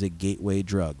cannabis is a gateway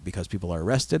drug, because people are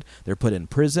arrested, they're put in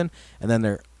prison, and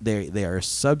then they are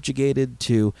subjugated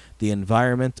to the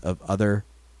environment of other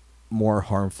more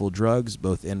harmful drugs,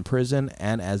 both in prison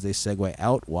and as they segue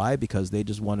out. Why? Because they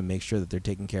just want to make sure that they're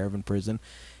taken care of in prison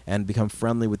and become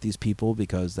friendly with these people,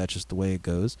 because that's just the way it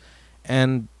goes.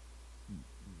 And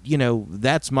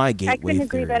that's my gateway. I couldn't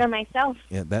agree better myself.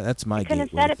 Yeah, that's my gateway theory.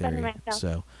 Couldn't have said it better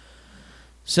myself.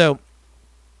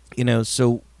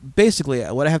 So basically,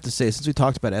 what I have to say, since we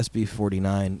talked about SB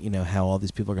 49, how all these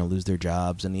people are going to lose their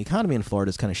jobs, and the economy in Florida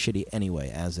is kind of shitty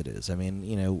anyway, as it is. I mean,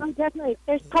 Oh, definitely.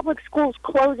 There's public schools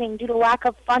closing due to lack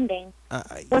of funding.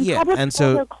 When yeah, public and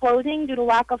schools so are closing due to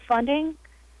lack of funding,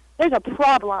 there's a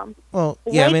problem. Well,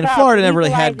 yeah, I mean, Florida never really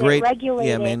had great.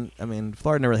 Yeah, I mean,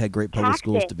 Florida never really had great public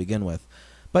schools to begin with.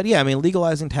 But yeah, I mean,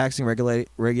 legalizing, taxing,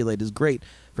 regulate is great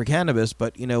for cannabis.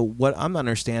 But what I'm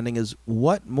understanding is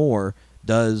what more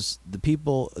does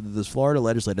this Florida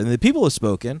legislature, and the people have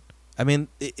spoken. I mean,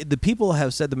 the people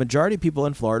have said the majority of people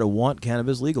in Florida want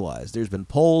cannabis legalized. There's been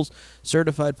polls,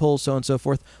 certified polls, so on and so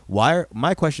forth.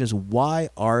 My question is, why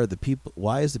is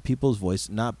the people's voice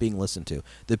not being listened to?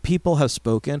 The people have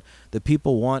spoken. The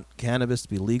people want cannabis to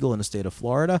be legal in the state of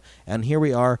Florida, and here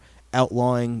we are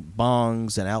outlawing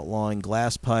bongs and outlawing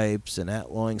glass pipes and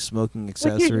outlawing smoking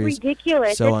accessories. Which is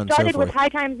ridiculous. So it started with High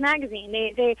Times magazine.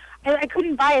 I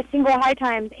couldn't buy a single High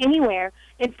Times anywhere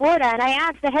in Florida, and I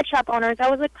asked the head shop owners, I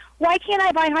was like, why can't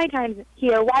I buy High Times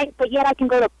here? Why? But yet I can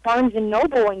go to Barnes &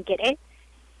 Noble and get it.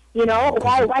 You know,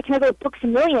 why can I go to Books A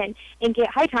Million and get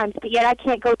High Times, but yet I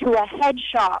can't go to a head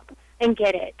shop and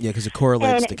get it? Yeah, because it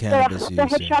correlates to cannabis use. The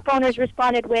head shop owners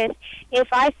responded with, if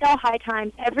I sell High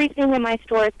Times, everything in my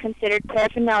store is considered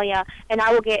paraphernalia, and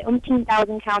I will get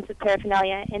 18,000 counts of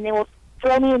paraphernalia, and they will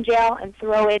throw me in jail and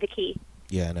throw away the key.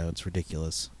 Yeah, I know, it's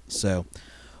ridiculous. So,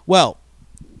 well,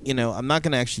 you know, I'm not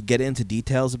going to actually get into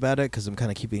details about it because I'm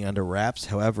kind of keeping it under wraps.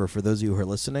 However, for those of you who are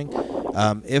listening,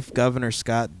 if Governor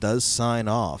Scott does sign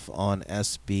off on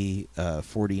SB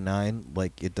 49,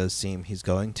 like it does seem he's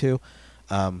going to,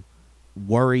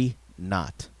 worry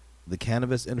not. The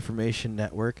Cannabis Information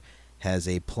Network has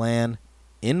a plan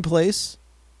in place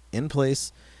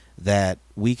that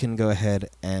we can go ahead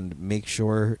and make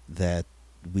sure that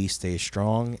we stay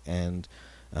strong and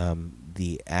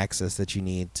the access that you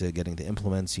need to getting the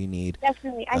implements you need.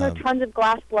 Definitely. I know tons of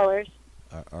glass blowers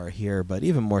are here, but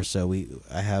even more so,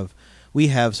 we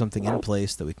have something in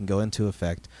place that we can go into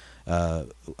effect.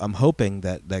 I'm hoping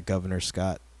that Governor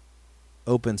Scott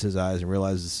opens his eyes and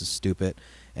realizes this is stupid,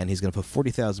 and he's going to put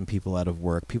 40,000 people out of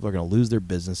work. People are going to lose their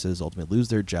businesses, ultimately lose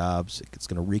their jobs. It's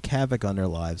going to wreak havoc on their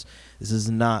lives. This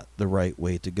is not the right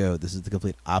way to go. This is the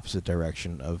complete opposite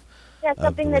direction of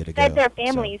something that fed their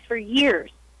families for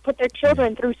years, put their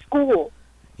children through school.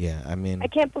 Yeah, I mean, I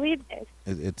can't believe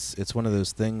this. It's one of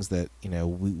those things that, you know,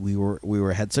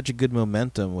 we had such a good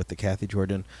momentum with the Kathy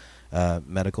Jordan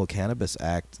Medical Cannabis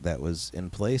Act that was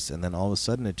in place, and then all of a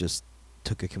sudden it just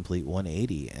took a complete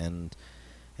 180, and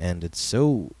it's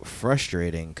so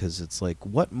frustrating because it's like,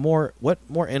 what more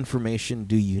information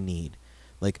do you need?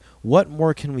 Like, what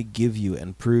more can we give you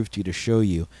and prove to you to show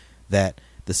you that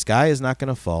the sky is not going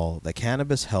to fall, that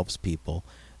cannabis helps people,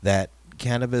 that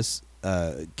cannabis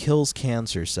kills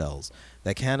cancer cells,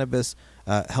 that cannabis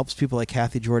helps people like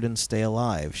Kathy Jordan stay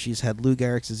alive. She's had Lou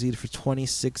Gehrig's disease for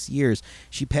 26 years.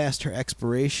 She passed her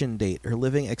expiration date, her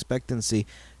living expectancy,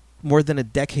 more than a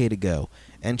decade ago,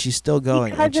 and she's still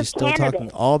going, and she's still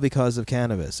talking, all because of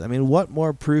cannabis. I mean, what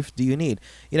more proof do you need?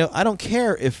 You know, I don't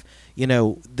care if, you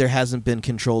know, there hasn't been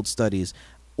controlled studies.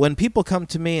 When people come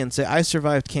to me and say, I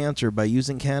survived cancer by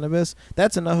using cannabis,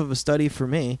 that's enough of a study for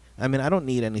me. I mean, I don't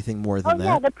need anything more than that. Oh,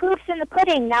 yeah, the proof's in the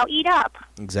pudding. Now eat up.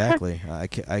 Exactly.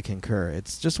 I concur.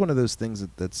 It's just one of those things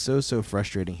that's so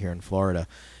frustrating here in Florida.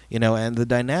 You know, and the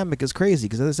dynamic is crazy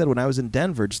because, as I said, when I was in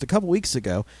Denver just a couple weeks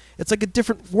ago, it's like a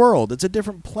different world. It's a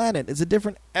different planet. It's a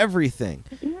different everything.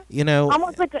 Mm-hmm. You know,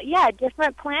 almost like a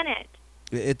different planet.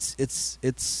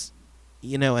 It's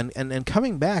you know, and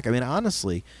coming back. I mean,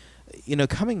 honestly, you know,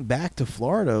 coming back to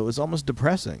Florida was almost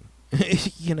depressing.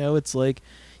 You know, it's like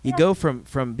you go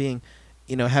from being,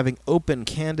 you know, having open,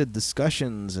 candid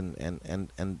discussions and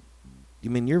I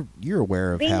mean, you're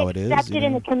aware of being how it is. Being accepted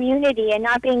in the community and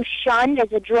not being shunned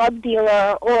as a drug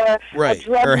dealer or a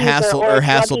drug or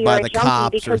hassled by the cops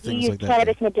because or things you like use that.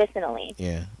 cannabis medicinally.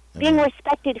 Yeah. Being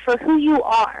respected for who you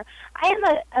are. I am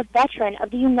a veteran of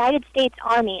the United States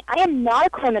Army. I am not a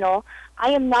criminal.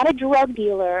 I am not a drug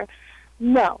dealer.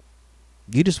 No.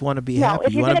 You just want to be happy.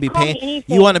 If you want to be pain.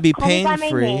 You want to be pain-free.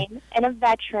 pain free. free. And a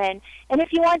veteran. And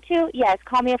if you want to, yes,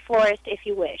 call me a florist if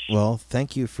you wish. Well,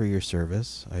 thank you for your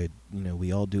service.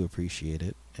 We all do appreciate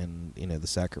it, and you know the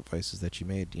sacrifices that you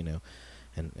made. You know,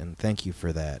 and thank you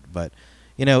for that. But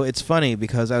you know, it's funny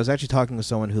because I was actually talking with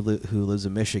someone who lives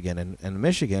in Michigan, and in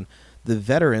Michigan, the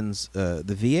veterans, the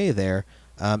VA there,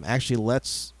 actually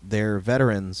lets their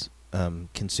veterans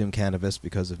consume cannabis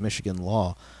because of Michigan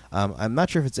law. I'm not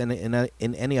sure if it's in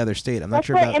any other state. I'm not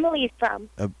sure about. That's where Emily's from.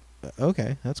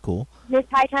 Okay, that's cool. Miss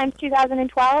High Times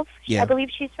 2012. Yeah. I believe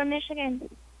she's from Michigan.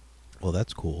 Well,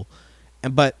 that's cool.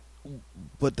 But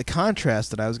the contrast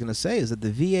that I was going to say is that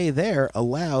the VA there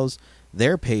allows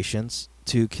their patients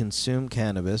to consume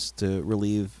cannabis to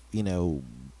relieve, you know,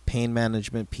 pain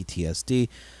management, PTSD.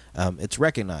 It's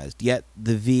recognized. Yet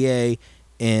the VA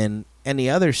in any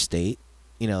other state,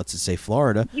 you know, let's just say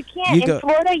Florida. You can't. In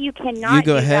Florida, you cannot. You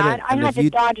go ahead that. and I had to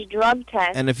dodge a drug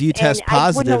test. And if you test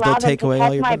positive, they'll take away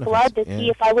all your benefits. I wouldn't allow them to test my blood to see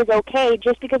if I was okay,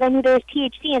 just because I knew there was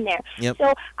THC in there. Yep.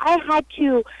 So I had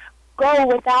to go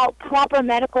without proper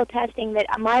medical testing that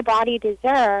my body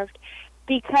deserved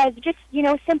because just,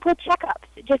 simple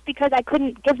checkups, just because I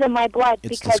couldn't give them my blood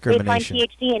It's because they find discrimination.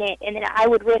 THC in it, and then I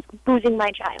would risk losing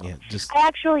my child. Yeah, just I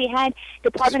actually had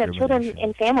Department of Children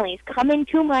discrimination. and Families come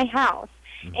into my house,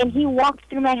 and he walked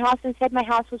through my house and said my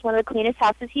house was one of the cleanest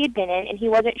houses he had been in, and he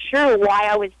wasn't sure why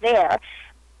I was there.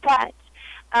 But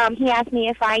he asked me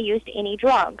if I used any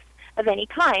drugs of any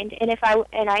kind, and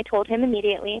I told him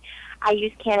immediately I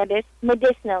use cannabis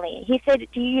medicinally. He said,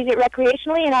 "Do you use it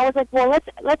recreationally?" And I was like, "Well,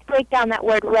 let's break down that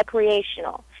word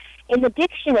recreational. In the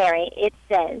dictionary, it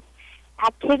says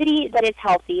activity that is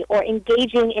healthy or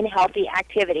engaging in healthy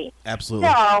activity." Absolutely.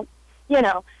 So,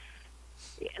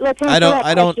 let's answer I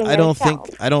that don't question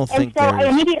think And so I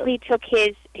there's immediately took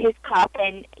his cup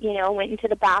and went into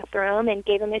the bathroom and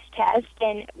gave him his test,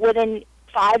 and within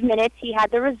 5 minutes he had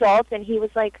the results, and he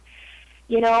was like,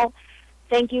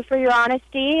 "Thank you for your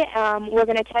honesty. We're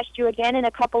going to test you again in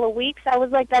a couple of weeks." I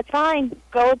was like, "That's fine.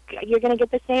 Go. You're going to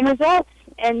get the same results."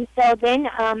 And so then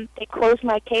they closed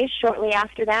my case shortly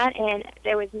after that, and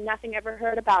there was nothing ever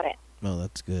heard about it. Oh,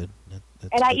 that's good.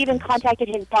 That's And I good even thing. contacted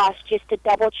his boss just to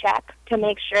double check to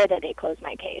make sure that they closed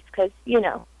my case, because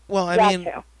Well,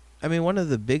 too. I mean, one of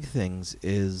the big things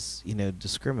is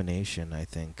discrimination. I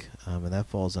think, and that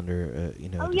falls under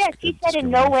Oh yes, he said in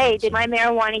no way did my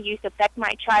marijuana use affect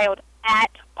my child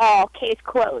at all. Case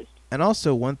closed. And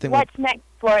also one thing. What's next,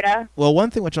 Florida? Well,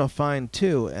 one thing which I'll find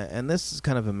too, and this is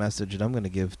kind of a message that I'm going to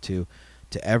give to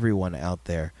everyone out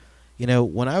there.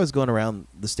 When I was going around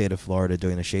the state of Florida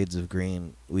doing the Shades of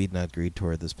Green Weed Nut Greed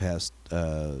tour this past,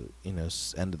 end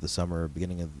of the summer,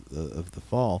 beginning of the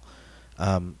fall,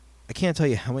 I can't tell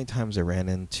you how many times I ran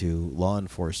into law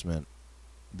enforcement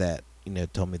that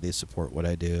told me they support what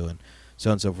I do and so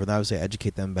on and so forth. And obviously, I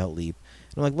educate them about LEAP.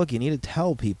 And I'm like, look, you need to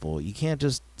tell people. You can't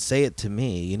just say it to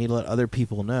me. You need to let other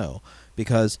people know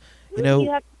because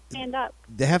You have to stand up.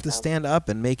 they have to stand up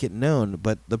and make it known.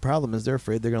 But the problem is they're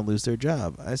afraid they're going to lose their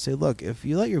job. I say, look, if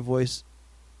you let your voice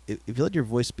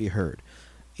be heard,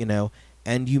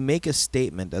 and you make a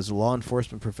statement as a law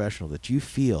enforcement professional that you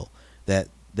feel that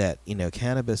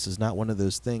cannabis is not one of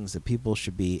those things that people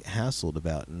should be hassled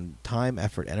about, and time,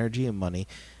 effort, energy, and money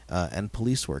and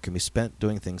police work can be spent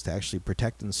doing things to actually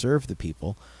protect and serve the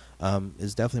people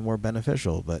is definitely more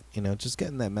beneficial. But just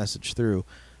getting that message through,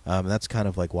 that's kind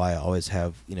of like why I always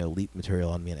have LEAP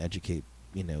material on me and educate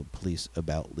police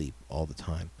about LEAP all the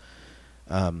time.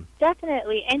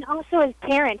 Definitely, and also as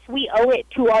parents, we owe it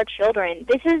to our children.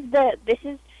 This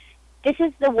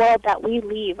is the world that we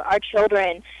leave our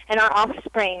children and our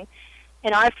offspring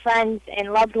and our friends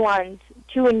and loved ones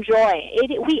to enjoy.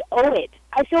 We owe it.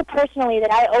 I feel personally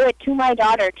that I owe it to my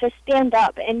daughter to stand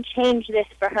up and change this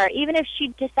for her, even if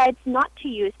she decides not to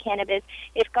use cannabis,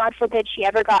 if God forbid she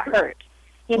ever got hurt.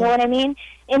 You know what I mean?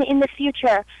 And in the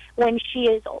future, when she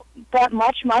is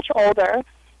much, much older,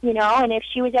 and if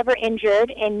she was ever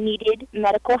injured and needed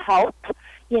medical help,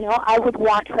 I would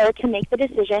want her to make the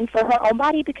decision for her own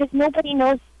body, because nobody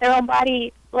knows their own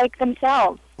body like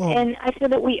themselves. Well, and I feel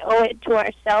that we owe it to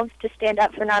ourselves to stand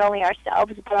up for not only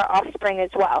ourselves, but our offspring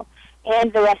as well,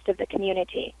 and the rest of the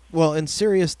community. Well, in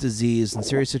serious disease and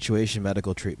serious situation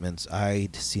medical treatments, I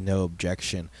see no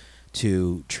objection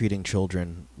to treating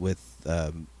children with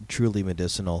truly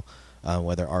medicinal,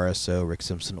 whether RSO, Rick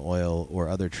Simpson oil, or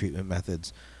other treatment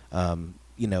methods.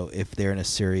 If they're in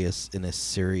a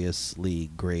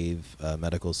seriously grave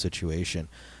medical situation.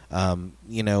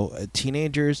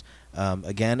 Teenagers,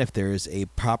 again, if there is a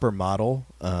proper model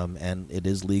and it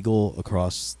is legal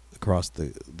across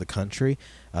the country,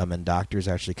 and doctors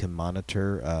actually can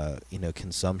monitor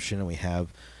consumption, and we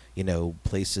have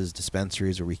places,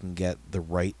 dispensaries where we can get the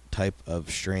right type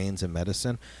of strains and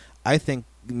medicine. I think,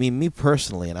 me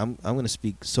personally, and I'm going to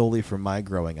speak solely from my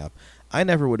growing up, I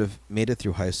never would have made it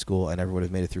through high school. I never would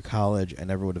have made it through college. I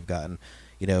never would have gotten,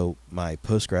 my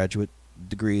postgraduate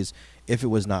degrees if it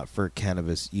was not for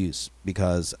cannabis use,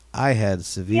 because I had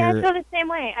severe. Yeah, I feel the same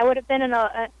way. I would have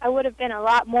been a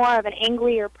lot more of an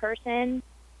angrier person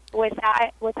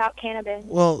without cannabis.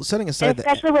 Well, setting aside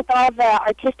especially with all the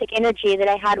artistic energy that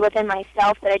I had within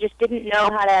myself that I just didn't know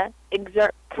how to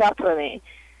exert properly.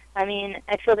 I mean,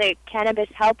 I feel that cannabis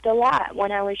helped a lot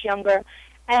when I was younger,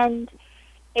 and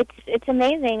it's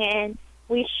amazing, and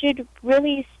we should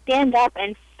really stand up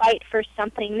and fight for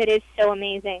something that is so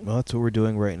amazing. Well, that's what we're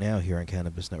doing right now here on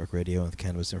Cannabis Network Radio and the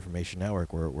Cannabis Information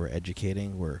Network. We're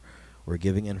educating, we're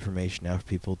giving information out for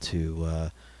people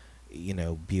to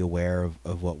be aware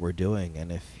of what we're doing.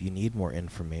 And if you need more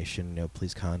information,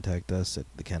 please contact us at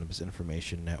the Cannabis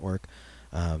Information Network.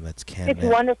 That's It's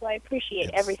wonderful. I appreciate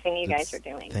everything you guys are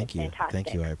doing. Thank it's you. fantastic.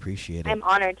 Thank you. I appreciate it. I'm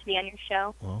honored to be on your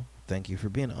show. Well, thank you for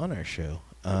being on our show.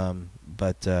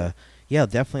 Yeah,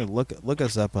 definitely look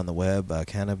us up on the web,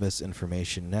 Cannabis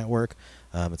Information Network.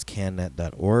 It's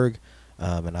cannet.org.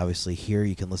 And obviously here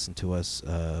you can listen to us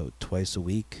twice a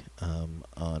week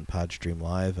on Podstream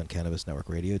Live on Cannabis Network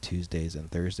Radio, Tuesdays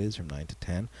and Thursdays from 9 to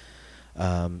 10.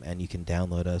 And you can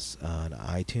download us on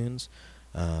iTunes.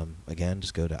 Again,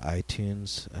 just go to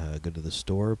iTunes, go to the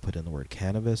store, put in the word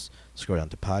cannabis, scroll down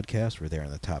to podcast. We're there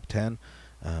in the top 10.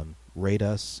 Rate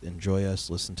us, enjoy us,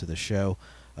 listen to the show,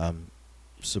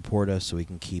 support us so we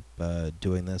can keep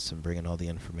doing this and bringing all the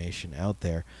information out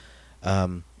there.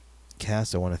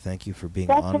 Cass, I want to thank you for being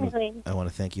on. I want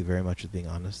to thank you very much for being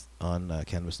on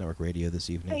Cannabis Network Radio this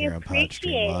evening here on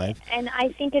Podstream Live. And I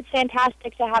think it's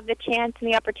fantastic to have the chance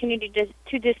and the opportunity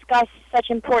to discuss such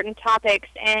important topics.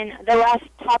 And the last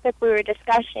topic we were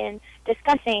discussing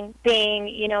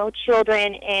being,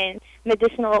 children and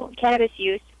medicinal cannabis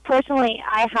use. Personally,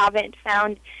 I haven't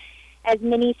found as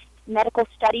many medical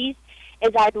studies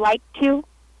as I'd like to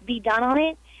be done on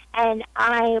it. And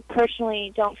I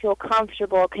personally don't feel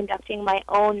comfortable conducting my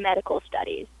own medical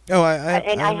studies. Oh, I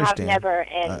have never,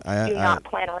 and do not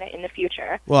plan on it in the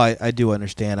future. Well, I do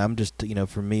understand. I'm just,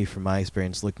 for me, from my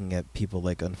experience, looking at people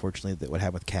like, unfortunately, that what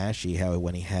happened with Cashy, how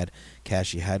when he had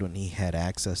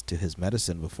access to his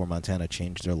medicine before Montana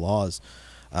changed their laws.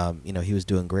 He was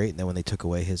doing great, and then when they took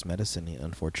away his medicine,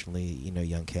 unfortunately,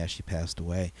 young Cashy passed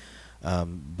away.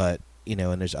 But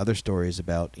and there's other stories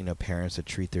about, parents that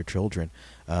treat their children.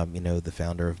 The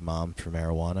founder of Mom for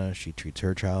Marijuana, she treats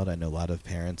her child. I know a lot of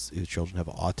parents whose children have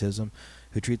autism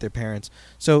who treat their parents.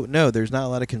 So, no, there's not a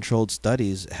lot of controlled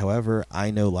studies. However,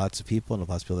 I know lots of people, and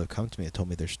lots of people that have come to me and told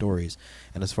me their stories.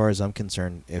 And as far as I'm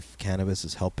concerned, if cannabis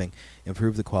is helping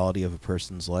improve the quality of a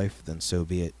person's life, then so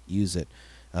be it. Use it.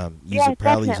 Use it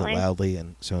proudly, definitely. Use it loudly,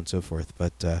 and so on and so forth.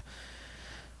 But,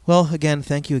 well, again,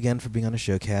 thank you again for being on the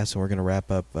show, Cass, and we're going to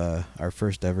wrap up our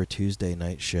first ever Tuesday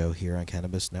night show here on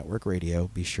Cannabis Network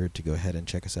Radio. Be sure to go ahead and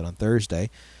check us out on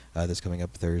Thursday, this coming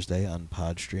up Thursday on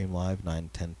Podstream Live,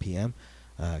 9-10 p.m.,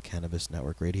 Cannabis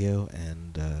Network Radio,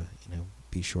 and,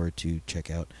 be sure to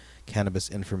check out Cannabis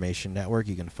Information Network.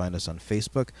 You can find us on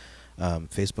Facebook,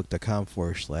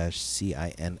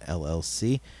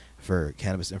 facebook.com/CINLLC. for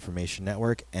Cannabis Information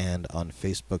Network, and on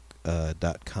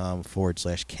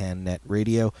facebook.com/CanNet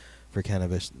Radio for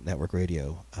Cannabis Network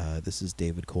Radio. This is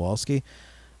David Kowalski,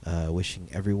 wishing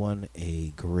everyone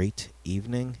a great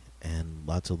evening and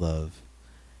lots of love.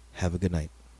 Have a good night.